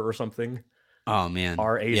Razor or something. Oh, man.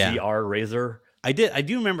 RAZR Razor. I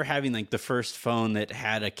do remember having like the first phone that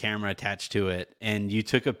had a camera attached to it, and you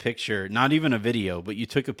took a picture, not even a video, but you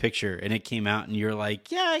took a picture and it came out and you're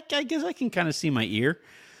like, yeah, I guess I can kind of see my ear.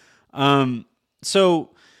 So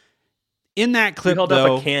in that clip, you held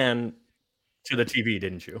up a can to the TV,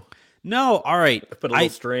 didn't you? No. All right. Put a little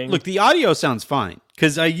string. Look, the audio sounds fine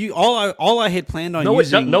because all I had planned on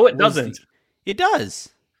using. No, it doesn't. It does.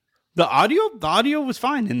 The audio was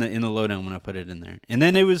fine in the lowdown when I put it in there, and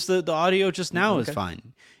then it was the audio just now is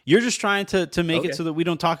fine. You're just trying to make it so that we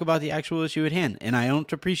don't talk about the actual issue at hand, and I don't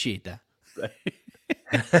appreciate that.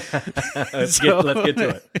 Let's get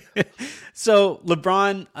to it. So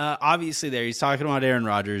LeBron, obviously, he's talking about Aaron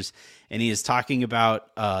Rodgers, and he is talking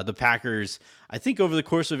about the Packers. I think over the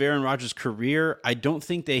course of Aaron Rodgers' career, I don't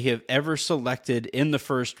think they have ever selected in the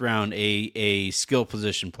first round a skill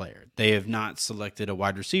position player. They have not selected a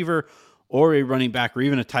wide receiver or a running back or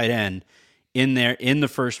even a tight end in the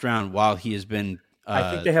first round while he has been. I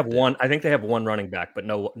think they have one. I think they have one running back, but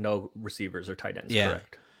no receivers or tight ends. Yeah.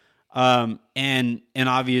 Correct. And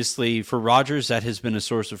obviously for Rodgers, that has been a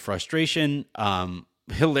source of frustration.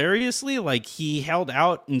 Hilariously, like he held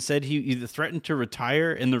out and said he either threatened to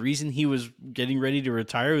retire, and the reason he was getting ready to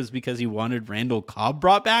retire was because he wanted Randall Cobb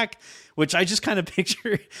brought back, which I just kind of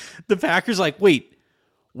picture the Packers like, wait,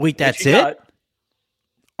 that's it?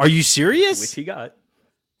 Are you serious? Which he got.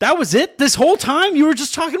 That was it? This whole time you were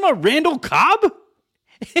just talking about Randall Cobb?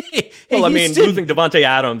 Well, I mean, losing Davante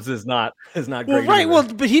Adams is not great. Well, right. Well,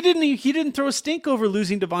 but he didn't throw a stink over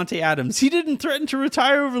losing Davante Adams. He didn't threaten to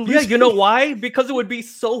retire over losing. Yeah, you know why? Because it would be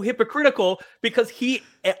so hypocritical. Because he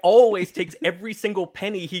always takes every single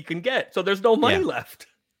penny he can get, so there's no money left.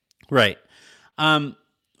 Right.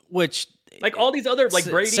 Which like all these other like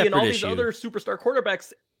Brady and all these other superstar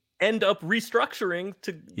quarterbacks end up restructuring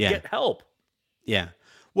to get help. Yeah.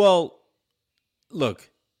 Well, look.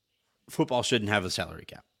 Football shouldn't have a salary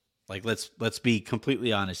cap. Like let's be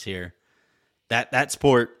completely honest here. That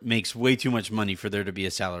sport makes way too much money for there to be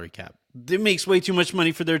a salary cap. It makes way too much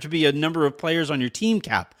money for there to be a number of players on your team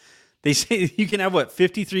cap. They say you can have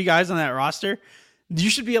 53 guys on that roster. You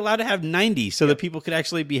should be allowed to have 90 so that people could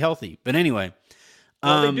actually be healthy. But anyway,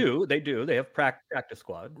 well, they do. They have practice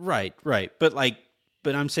squad. Right. But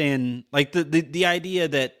I'm saying like the idea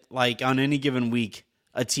that like on any given week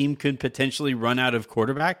a team could potentially run out of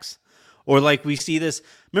quarterbacks. Or like we see this,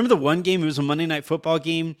 remember the one game, it was a Monday Night Football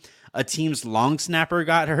game, a team's long snapper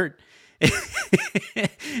got hurt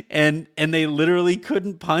and they literally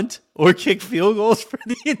couldn't punt or kick field goals for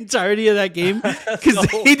the entirety of that game because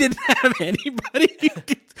they didn't have anybody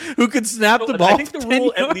who could snap the ball. I think the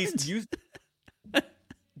rule at least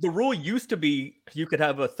the rule used to be you could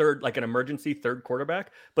have a third, like an emergency third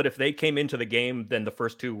quarterback, but if they came into the game, then the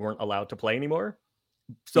first two weren't allowed to play anymore.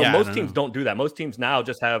 So most teams don't do that. Most teams now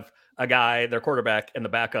just have a guy, their quarterback, and the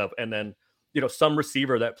backup, and then some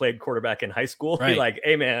receiver that played quarterback in high school. Right. Be like,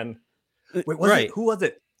 hey man, who was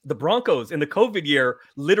it? The Broncos in the COVID year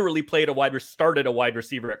literally started a wide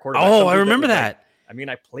receiver at quarterback. Oh, I remember that. I mean,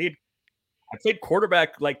 I played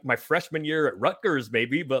quarterback like my freshman year at Rutgers,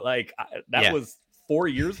 maybe, but like that was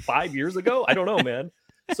 5 years ago. I don't know, man.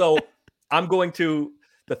 So I'm going to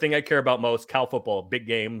the thing I care about most, Cal football, big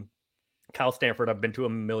game. Cal Stanford, I've been to a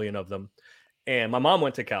million of them. And my mom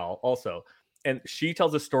went to Cal also. And she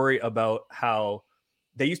tells a story about how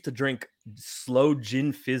they used to drink slow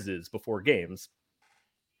gin fizzes before games.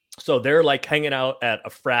 So they're like hanging out at a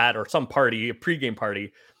frat or some party, a pregame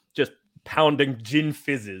party, just pounding gin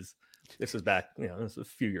fizzes. This is back, this is a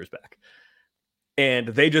few years back. And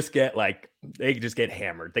they just get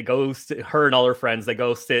hammered. They go, her and all her friends, they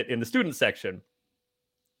go sit in the student section.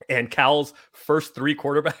 And Cal's first three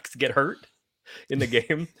quarterbacks get hurt in the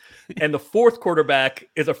game. And the fourth quarterback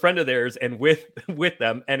is a friend of theirs and with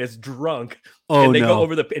them and is drunk. Oh, and they go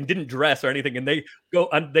over and didn't dress or anything. And they go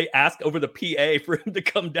and they ask over the PA for him to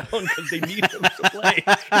come down because they need him to play.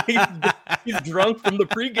 He's drunk from the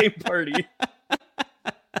pregame party.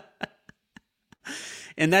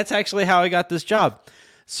 And that's actually how I got this job.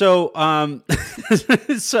 So,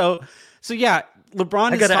 so yeah.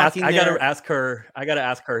 LeBron is talking. I gotta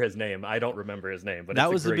ask her his name. I don't remember his name, but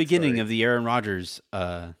that was the beginning of the Aaron Rodgers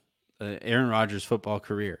football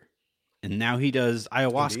career, and now he does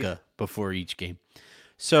ayahuasca before each game.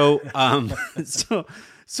 So,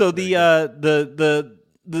 so the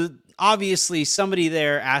obviously somebody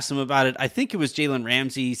there asked him about it. I think it was Jalen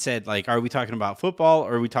Ramsey said, like, are we talking about football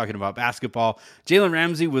or are we talking about basketball? Jalen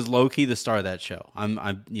Ramsey was low-key the star of that show.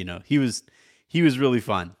 He was really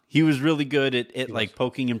fun. He was really good at like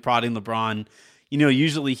poking and prodding LeBron.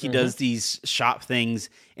 Usually he does these shop things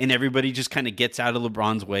and everybody just kind of gets out of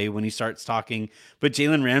LeBron's way when he starts talking. But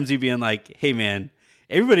Jalen Ramsey being like, hey man,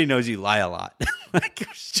 everybody knows you lie a lot. Like,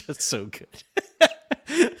 it's just so good.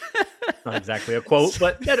 Not exactly a quote,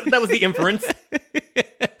 but that was the inference.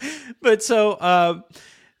 But so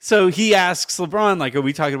he asks LeBron, like, are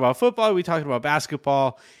we talking about football? Are we talking about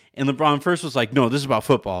basketball? And LeBron first was like, no, this is about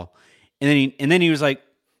football. And then he was like,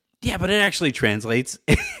 yeah, but it actually translates.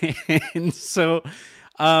 And so,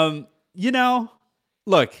 look,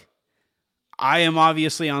 I am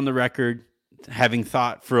obviously on the record having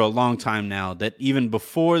thought for a long time now that even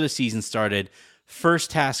before the season started,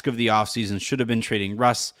 first task of the offseason should have been trading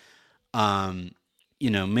Russ,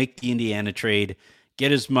 make the Indiana trade,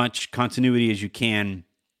 get as much continuity as you can,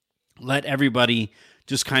 let everybody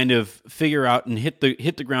just kind of figure out and hit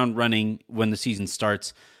the ground running when the season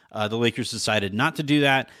starts. The Lakers decided not to do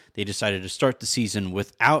that. They decided to start the season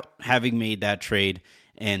without having made that trade,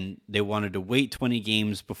 and they wanted to wait 20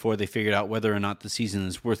 games before they figured out whether or not the season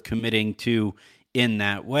is worth committing to in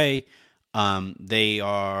that way. They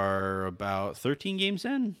are about 13 games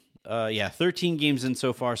in. 13 games in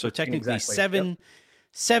so far. So technically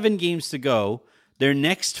seven games to go. Their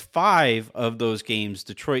next 5 of those games,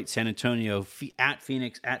 Detroit, San Antonio, at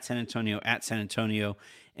Phoenix, at San Antonio,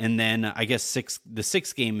 and then I guess the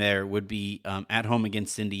sixth game there would be at home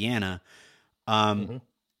against Indiana.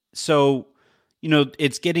 So,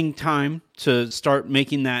 it's getting time to start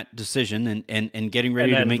making that decision and getting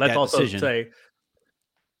ready to make that decision. Let's also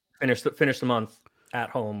say finish the month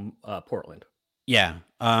at home, Portland. Yeah,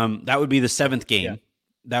 that would be the 7th game. Yeah.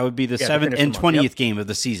 That would be the 7th and 20th game of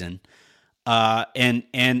the season. And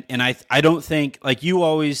I don't think, like you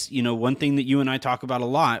always, one thing that you and I talk about a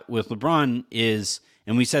lot with LeBron is,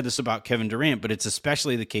 and we said this about Kevin Durant, but it's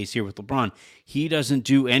especially the case here with LeBron, he doesn't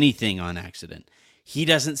do anything on accident. He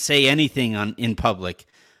doesn't say anything in public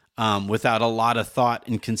without a lot of thought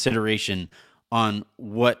and consideration on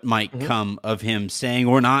what might come of him saying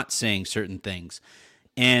or not saying certain things.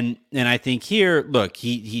 And I think here, look,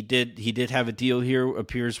 he did have a deal here,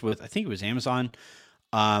 appears with, I think it was Amazon,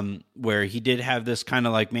 where he did have this kind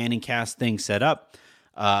of like Manning cast thing set up.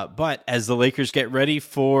 But as the Lakers get ready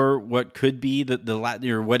for what could be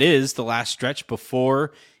what is the last stretch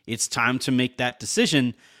before it's time to make that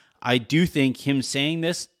decision, I do think him saying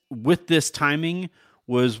this with this timing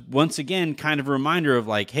was once again kind of a reminder of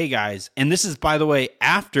like, hey guys, and this is, by the way,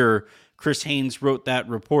 after Chris Haynes wrote that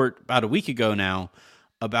report about a week ago now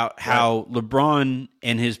about how LeBron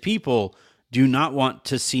and his people do not want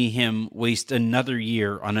to see him waste another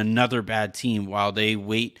year on another bad team while they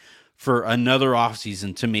wait for another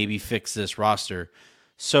offseason to maybe fix this roster.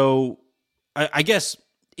 So I guess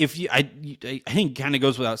I think kind of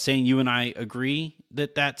goes without saying, you and I agree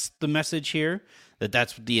that that's the message here,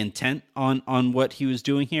 that's the intent on what he was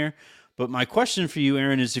doing here. But my question for you,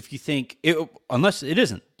 Aaron, is if you think unless it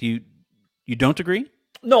isn't, you don't agree?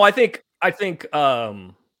 No, I think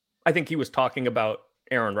he was talking about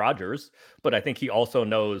Aaron Rodgers, but I think he also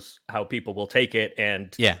knows how people will take it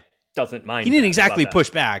and doesn't mind. He didn't exactly push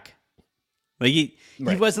back. Like he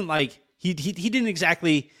wasn't like he didn't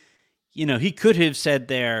exactly, he could have said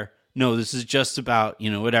there, no, this is just about,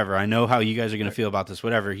 whatever. I know how you guys are going to feel about this,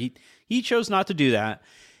 whatever. He chose not to do that.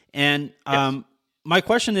 And my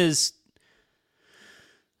question is,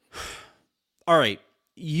 all right,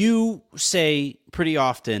 you say pretty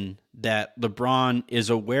often that LeBron is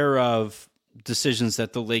aware of decisions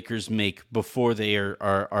that the Lakers make before they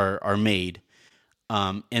are made,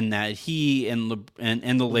 and that he and the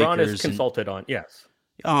LeBron Lakers is consulted on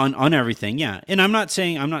on everything, And I'm not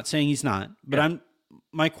saying he's not, but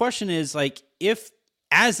my question is, like, if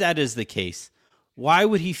as that is the case, why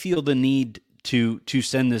would he feel the need to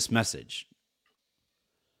send this message?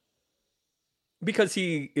 Because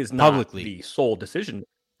he is not publicly the sole decision.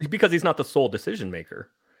 Because he's not the sole decision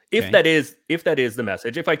maker. If that is the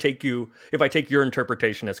message, if I take your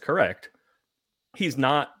interpretation as correct, he's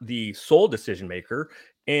not the sole decision maker.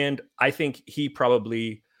 And I think he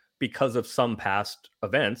probably, because of some past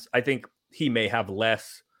events, I think he may have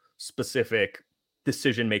less specific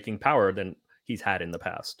decision-making power than he's had in the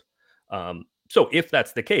past. So if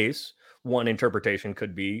that's the case, one interpretation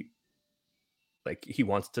could be like he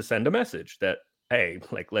wants to send a message that, hey,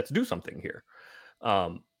 like, let's do something here.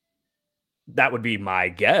 That would be my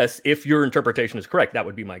guess. If your interpretation is correct, that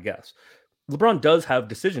would be my guess. LeBron does have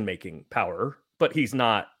decision-making power, but he's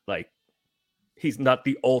not he's not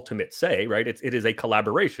the ultimate say, right? It is a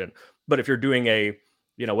collaboration. But if you're doing a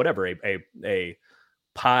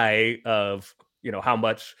pie of,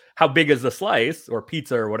 how big is the slice, or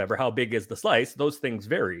pizza or whatever, how big is the slice, those things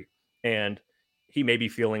vary. And he may be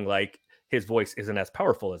feeling like his voice isn't as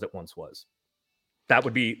powerful as it once was. That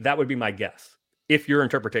would be my guess, if your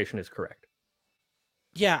interpretation is correct.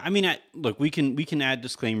 Yeah, I mean, look, we can add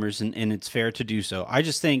disclaimers, and it's fair to do so. I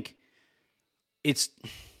just think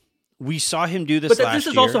we saw him do this last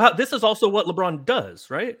year. This is also what LeBron does,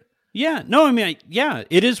 right? Yeah, no, I mean,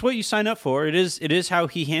 it is what you sign up for. It is how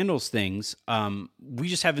he handles things. We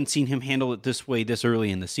just haven't seen him handle it this way this early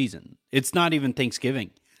in the season. It's not even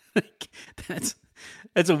Thanksgiving. That's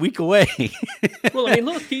a week away. Well, I mean,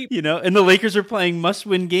 look, and the Lakers are playing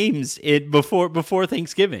must-win games before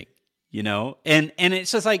Thanksgiving. And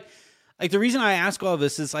it's just like the reason I ask all of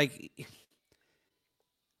this is like,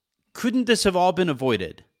 couldn't this have all been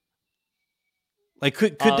avoided? Like,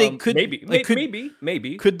 could they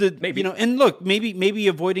maybe and look, maybe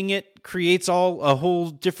avoiding it creates a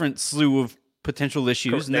whole different slew of potential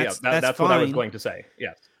issues, and that's what fine. I was going to say.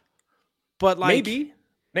 Yes, but like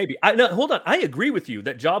maybe hold on. I agree with you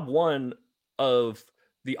that job one of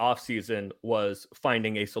the offseason was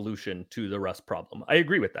finding a solution to the rust problem. I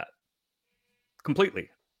agree with that completely.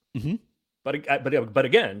 Mm-hmm. But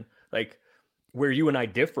again, like, where you and I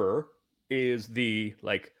differ is the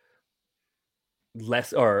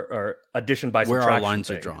less or addition by subtraction. Where our lines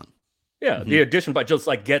thing. are drawn. Yeah, mm-hmm. The addition by just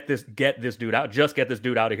like get this dude out, just get this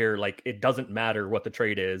dude out of here. Like, it doesn't matter what the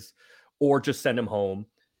trade is, or just send him home.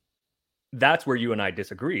 That's where you and I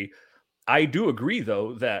disagree. I do agree,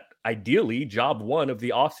 though, that ideally job one of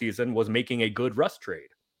the offseason was making a good rust trade.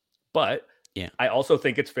 But yeah, I also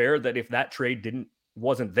think it's fair that if that trade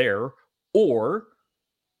wasn't there, or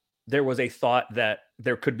there was a thought that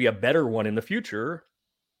there could be a better one in the future,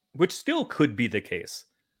 which still could be the case.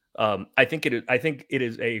 I think it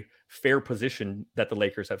is a fair position that the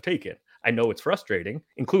Lakers have taken. I know it's frustrating,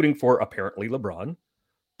 including for apparently LeBron,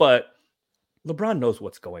 but LeBron knows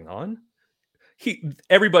what's going on.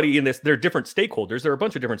 Everybody in this, they're different stakeholders. There are a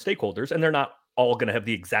bunch of different stakeholders, and they're not all going to have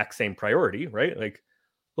the exact same priority, right? Like,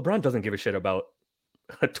 LeBron doesn't give a shit about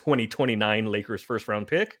a 2029 Lakers first round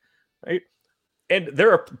pick, right? And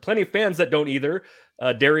there are plenty of fans that don't either.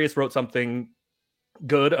 Darius wrote something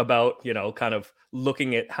good about, kind of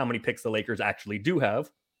looking at how many picks the Lakers actually do have.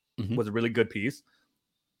 Mm-hmm. Was a really good piece.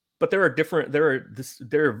 But there are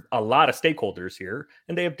a lot of stakeholders here,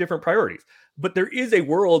 and they have different priorities. But there is a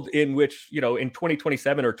world in which, in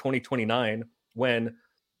 2027 or 2029, when,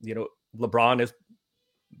 LeBron is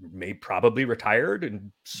probably retired,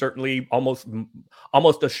 and certainly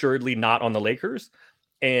almost assuredly not on the Lakers,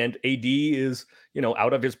 and AD is,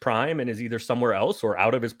 out of his prime and is either somewhere else or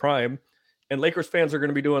out of his prime, and Lakers fans are going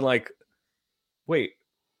to be doing like, wait,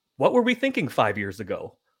 what were we thinking 5 years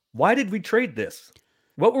ago? Why did we trade this?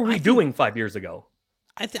 What were we doing 5 years ago?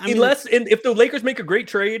 If the Lakers make a great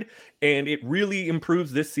trade and it really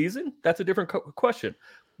improves this season, that's a different question.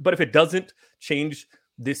 But if it doesn't change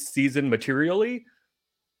this season materially,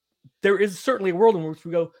 there is certainly a world in which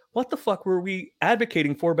we go, what the fuck were we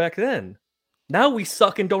advocating for back then? Now we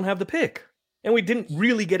suck and don't have the pick. And we didn't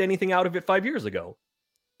really get anything out of it 5 years ago.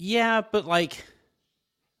 Yeah, but I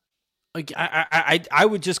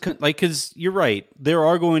would just because you're right. There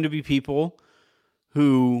are going to be people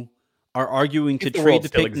who are arguing to trade the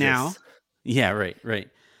pick exists now. Yeah, right.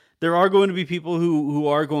 There are going to be people who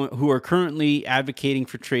are currently advocating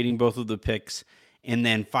for trading both of the picks, and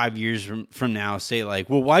then 5 years from now say like,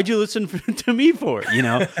 well, why'd you listen to me for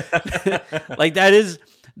it? Like that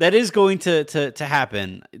is going to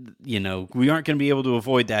happen. We aren't going to be able to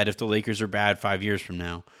avoid that if the Lakers are bad 5 years from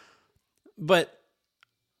now. But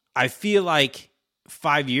I feel like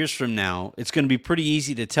 5 years from now, it's going to be pretty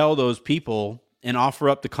easy to tell those people and offer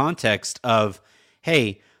up the context of,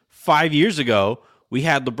 hey, 5 years ago, we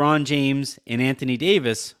had LeBron James and Anthony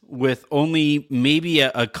Davis with only maybe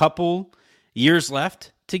a couple years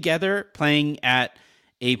left together playing at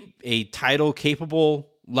a title-capable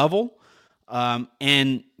level,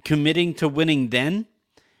 and committing to winning then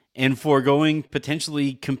and foregoing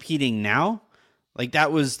potentially competing now. Like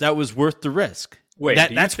that was worth the risk. Wait,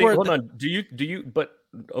 hold on. Do you? But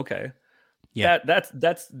okay, yeah.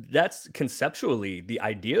 That's conceptually the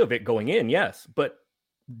idea of it going in. Yes, but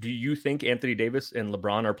do you think Anthony Davis and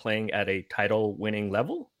LeBron are playing at a title-winning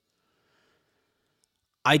level?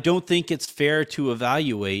 I don't think it's fair to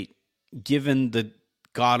evaluate given the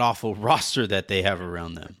god-awful roster that they have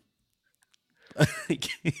around them. I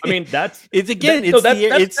mean, it's the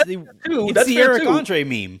Eric Andre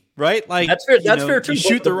meme, right? Like that's fair. That's fair too. You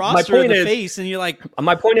shoot the roster in the face, and you're like,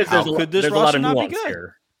 my point is, there's a lot of nuance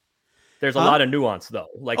here. There's a lot of nuance, though.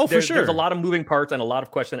 Like, for sure. There's a lot of moving parts and a lot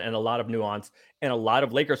of question and a lot of nuance, and a lot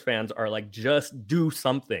of Lakers fans are like, just do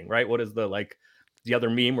something, right? What is the other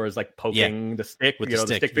meme where it's like poking the stick with the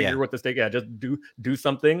stick figure with the stick? Yeah, just do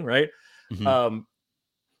something, right? Mm-hmm.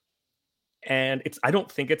 And I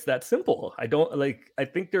don't think it's that simple. I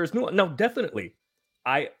think there's nuance. No, definitely.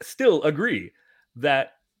 I still agree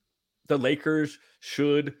that the Lakers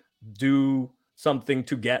should do something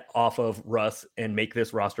to get off of Russ and make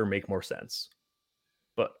this roster make more sense.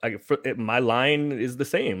 But my line is the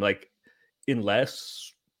same. Like,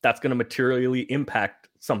 unless that's going to materially impact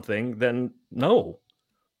something, then no.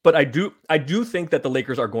 But I do think that the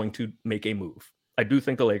Lakers are going to make a move. I do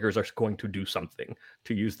think the Lakers are going to do something,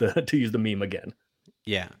 to use the meme again.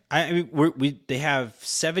 Yeah, I mean, they have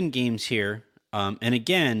 7 games here, and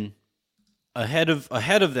again, ahead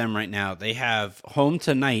of them right now, they have home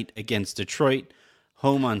tonight against Detroit,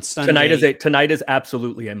 home on Sunday. Tonight is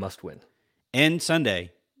absolutely a must win, and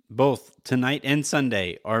Sunday, both tonight and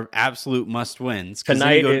Sunday are absolute must wins.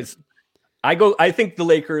 Tonight I think the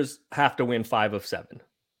Lakers have to win 5 of 7.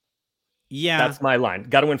 Yeah, that's my line.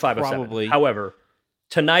 Got to win 5 of 7. However,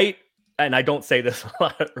 tonight, and I don't say this a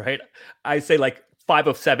lot, right? I say 5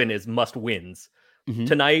 of 7 is must wins. Mm-hmm.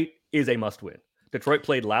 Tonight is a must win. Detroit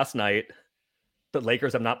played last night. The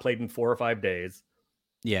Lakers have not played in 4 or 5 days.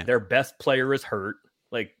 Yeah, their best player is hurt.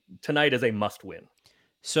 Tonight is a must win.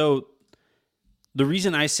 So the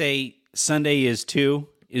reason I say Sunday is 2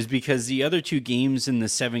 is because the other 2 games in the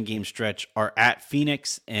 7-game stretch are at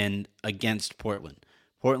Phoenix and against Portland.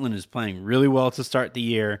 Portland is playing really well to start the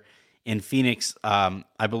year, and Phoenix,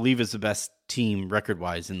 I believe, is the best team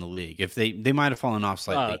record-wise in the league. If they might have fallen off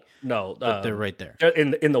slightly, but they're right there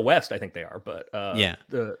in the West. I think they are, but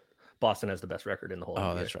the Boston has the best record in the whole.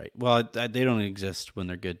 Oh, that's right. Well, they don't exist when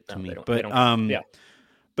they're good to me, but yeah.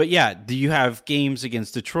 But yeah, do you have games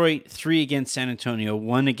against Detroit, 3 against San Antonio,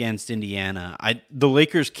 1 against Indiana? The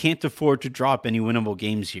Lakers can't afford to drop any winnable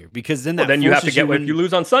games here, because then you have to get if you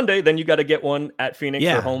lose on Sunday, then you got to get one at Phoenix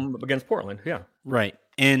or home against Portland. Yeah, right.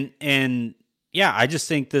 And yeah, I just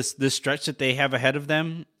think this stretch that they have ahead of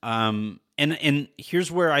them, and here's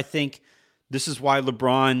where I think this is why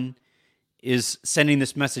LeBron is sending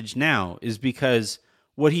this message now, is because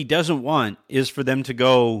what he doesn't want is for them to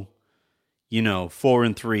go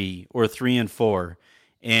 4-3 or 3-4,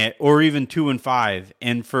 or even 2-5,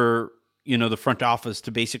 and for the front office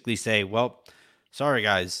to basically say, well, sorry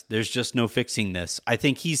guys, there's just no fixing this. I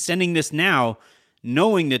think he's sending this now,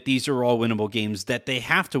 knowing that these are all winnable games that they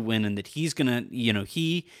have to win, and that he's gonna,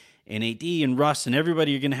 he and AD and Russ and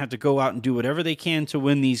everybody are gonna have to go out and do whatever they can to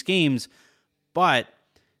win these games. But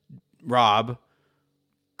Rob,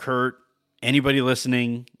 Kurt, anybody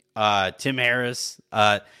listening, Tim Harris,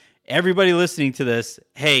 everybody listening to this,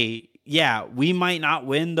 hey, yeah, we might not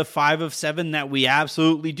win the 5 of 7 that we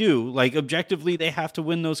absolutely do. Objectively, they have to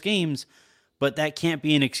win those games, but that can't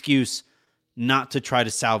be an excuse not to try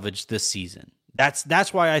to salvage this season.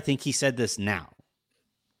 That's why I think he said this now.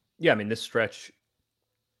 Yeah, I mean, this stretch,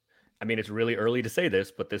 it's really early to say this,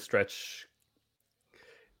 but this stretch,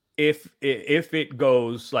 if it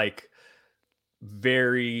goes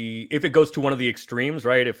if it goes to one of the extremes,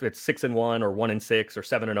 right? If it's 6-1 or 1-6 or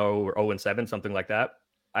 7-0 or 0-7, something like that,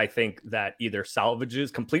 I think that either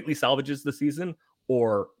completely salvages the season,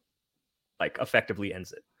 or effectively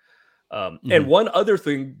ends it. And one other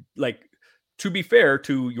thing, to be fair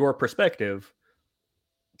to your perspective,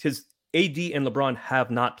 because AD and LeBron have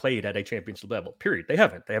not played at a championship level, period. They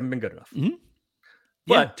haven't been good enough. Mm-hmm.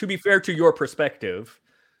 But to be fair to your perspective,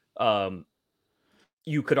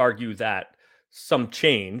 you could argue that some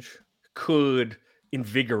change could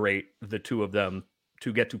invigorate the two of them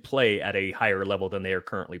to get to play at a higher level than they are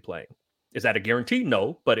currently playing. Is that a guarantee?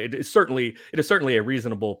 No, but it is certainly a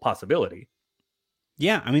reasonable possibility.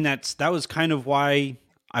 Yeah, that was kind of why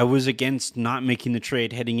I was against not making the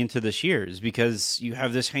trade heading into this year, is because you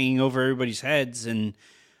have this hanging over everybody's heads. And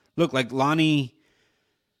look, Lonnie,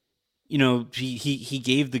 he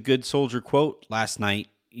gave the good soldier quote last night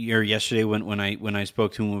or yesterday when I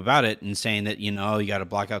spoke to him about it, and saying that you got to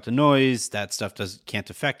block out the noise. That stuff can't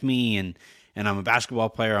affect me, and I'm a basketball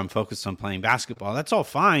player. I'm focused on playing basketball. That's all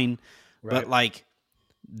fine, right. But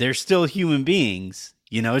they're still human beings.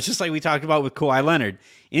 It's just like we talked about with Kawhi Leonard.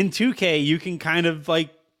 In 2K, you can kind of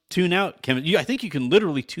tune out chemistry. I think you can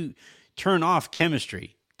literally turn off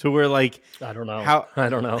chemistry to where I don't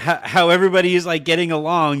know how everybody is getting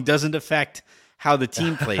along doesn't affect how the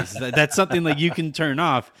team plays. That's something you can turn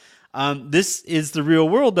off. This is the real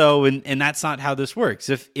world, though, and that's not how this works.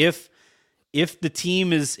 If the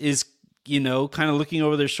team is kind of looking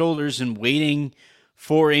over their shoulders and waiting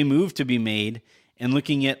for a move to be made and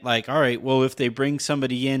looking at like, all right, well, if they bring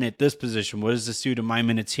somebody in at this position, what does this do to my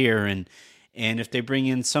minutes here? And if they bring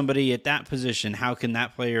in somebody at that position, how can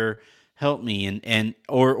that player help me?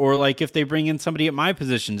 Or like if they bring in somebody at my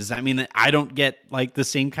position, does that mean that I don't get like the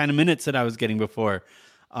same kind of minutes that I was getting before?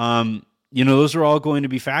 Those are all going to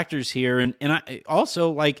be factors here. And I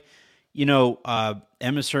also like,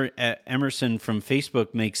 Emerson from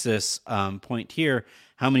Facebook makes this point here,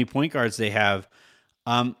 how many point guards they have.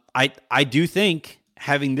 I do think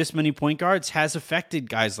having this many point guards has affected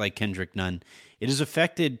guys like Kendrick Nunn. It has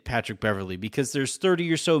affected Patrick Beverley because there's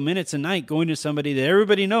 30 or so minutes a night going to somebody that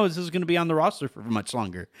everybody knows is going to be on the roster for much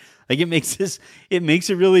longer. Like it makes it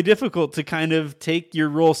really difficult to kind of take your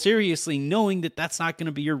role seriously, knowing that that's not going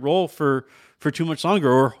to be your role for too much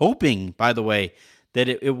longer, or hoping, by the way, that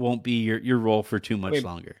it won't be your role for too much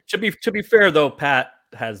longer. To be fair though, Pat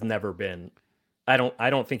has never been. I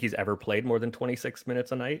don't think he's ever played more than 26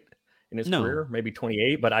 minutes a night in his career, maybe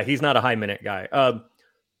 28, but he's not a high minute guy.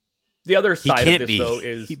 The other side of this though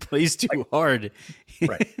is he plays too hard.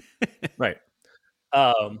 Right.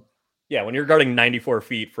 When you're guarding 94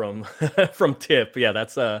 feet from tip,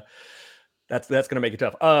 that's going to make it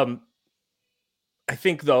tough. I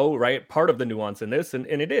think though, right, part of the nuance in this, and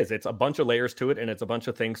it's a bunch of layers to it, and it's a bunch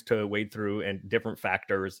of things to wade through and different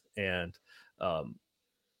factors, and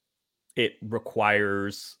it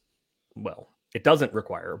requires, it doesn't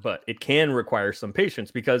require, but it can require some patience,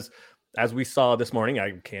 because as we saw this morning,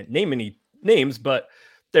 I can't name any names, but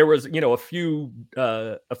there was, a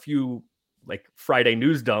few like Friday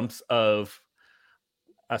news dumps of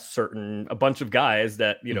a bunch of guys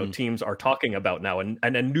that, teams are talking about now, and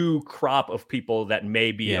a new crop of people that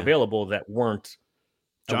may be available that weren't.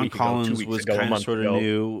 John Collins was kind of sort of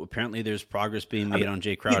new. Apparently there's progress being made on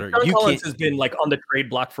Jay Crowder. John Collins has been like on the trade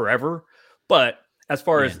block forever, but as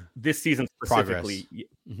far as this season specifically,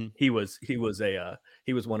 he was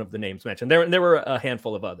one of the names mentioned. There were a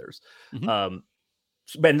handful of others. And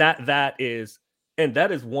that is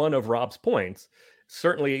one of Rob's points.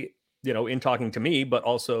 Certainly, in talking to me, but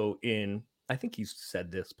also I think he's said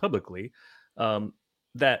this publicly,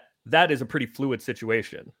 that is a pretty fluid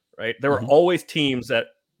situation, right? There are always teams that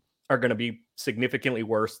are going to be significantly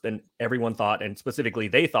worse than everyone thought, and specifically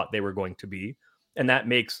they thought they were going to be. And that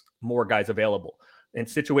makes more guys available. And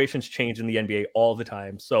situations change in the NBA all the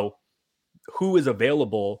time. So who is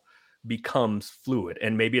available becomes fluid.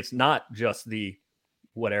 And maybe it's not just the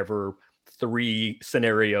whatever 3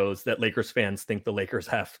 scenarios that Lakers fans think the Lakers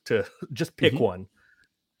have to just pick one.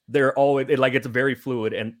 They're always it's very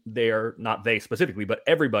fluid, and they specifically, but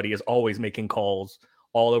everybody is always making calls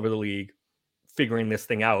all over the league, figuring this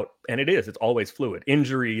thing out. And it's always fluid.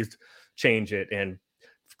 Injuries change it, and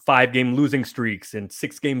 5-game losing streaks and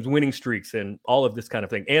 6 games winning streaks and all of this kind of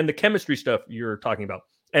thing. And the chemistry stuff you're talking about.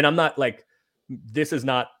 And I'm not like, this is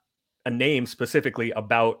not a name specifically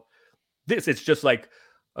about this. It's just like,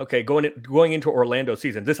 okay, going into Orlando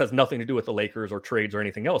season, this has nothing to do with the Lakers or trades or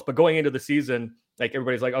anything else. But going into the season, like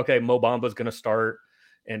everybody's like, okay, Mo Bamba's going to start,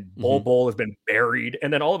 and Bol has been buried.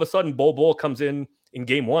 And then all of a sudden, Bol comes in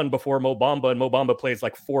game 1 before Mo Bamba, and Mo Bamba plays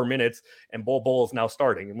like 4 minutes, and Bol is now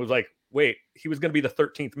starting. And was like, wait, he was going to be the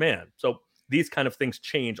 13th man. So these kind of things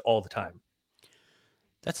change all the time.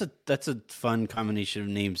 That's a fun combination of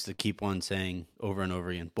names to keep on saying over and over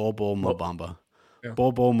again. Bol, Mo Bamba. Yeah.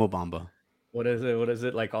 Bol, Mo Bamba. What is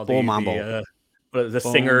it? Like all the singers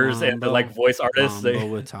Mambo, and the like voice artists.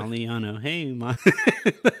 Mambo Italiano. Hey, but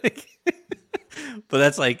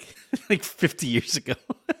that's like 50 years ago.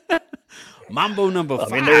 Mambo number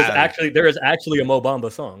 5. I mean, there is actually a Mo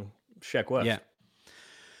Bamba song, Sheck West. Yeah.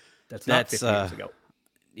 That's not 50 years ago.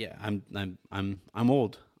 Yeah, I'm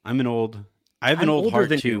old. I have an old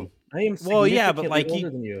heart too. I am but like older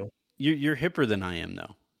than you. You're hipper than I am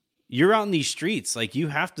though. You're out in these streets, like you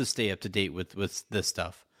have to stay up to date with this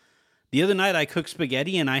stuff. The other night I cooked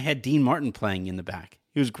spaghetti and I had Dean Martin playing in the back.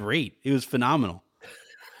 It was great. It was phenomenal.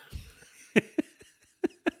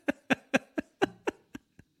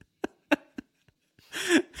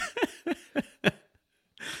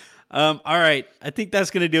 All right. I think that's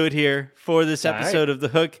going to do it here for this episode of The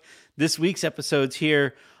Hook. This week's episodes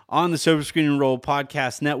here on the Sober Screen and Roll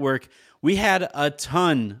Podcast Network. We had a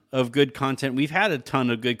ton of good content. We've had a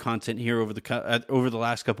ton of good content here over the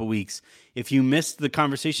last couple of weeks. If you missed the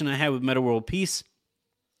conversation I had with Meta World Peace,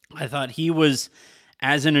 I thought he was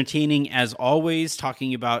as entertaining as always,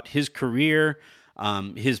 talking about his career,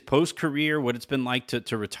 his post-career, what it's been like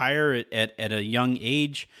to retire at a young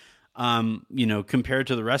age. compared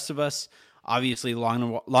to the rest of us. Obviously,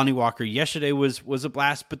 Lonnie Walker yesterday was a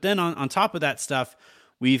blast. But then on top of that stuff,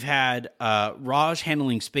 we've had Raj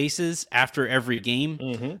handling spaces after every game.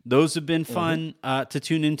 Mm-hmm. Those have been fun to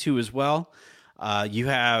tune into as well. We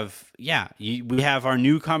have our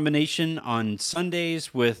new combination on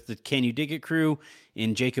Sundays with the Can You Dig It crew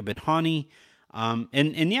in Jacob and Hani.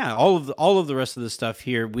 All of the rest of the stuff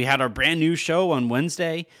here. We had our brand new show on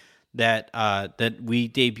Wednesday that we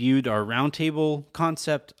debuted our roundtable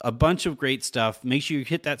concept. A bunch of great stuff. Make sure you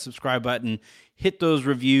hit that subscribe button, hit those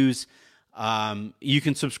reviews. You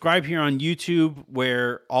can subscribe here on YouTube,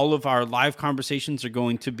 where all of our live conversations are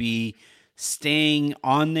going to be staying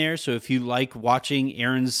on there. So if you like watching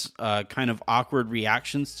Aaron's kind of awkward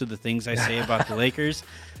reactions to the things I say about the Lakers,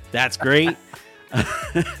 that's great.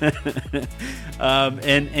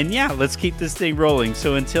 Let's keep this thing rolling.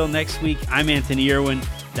 So until next week, I'm Anthony Irwin.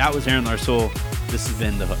 That was Aaron Larsoul. This has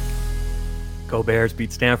been The Hook. Go Bears,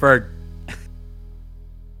 beat Stanford.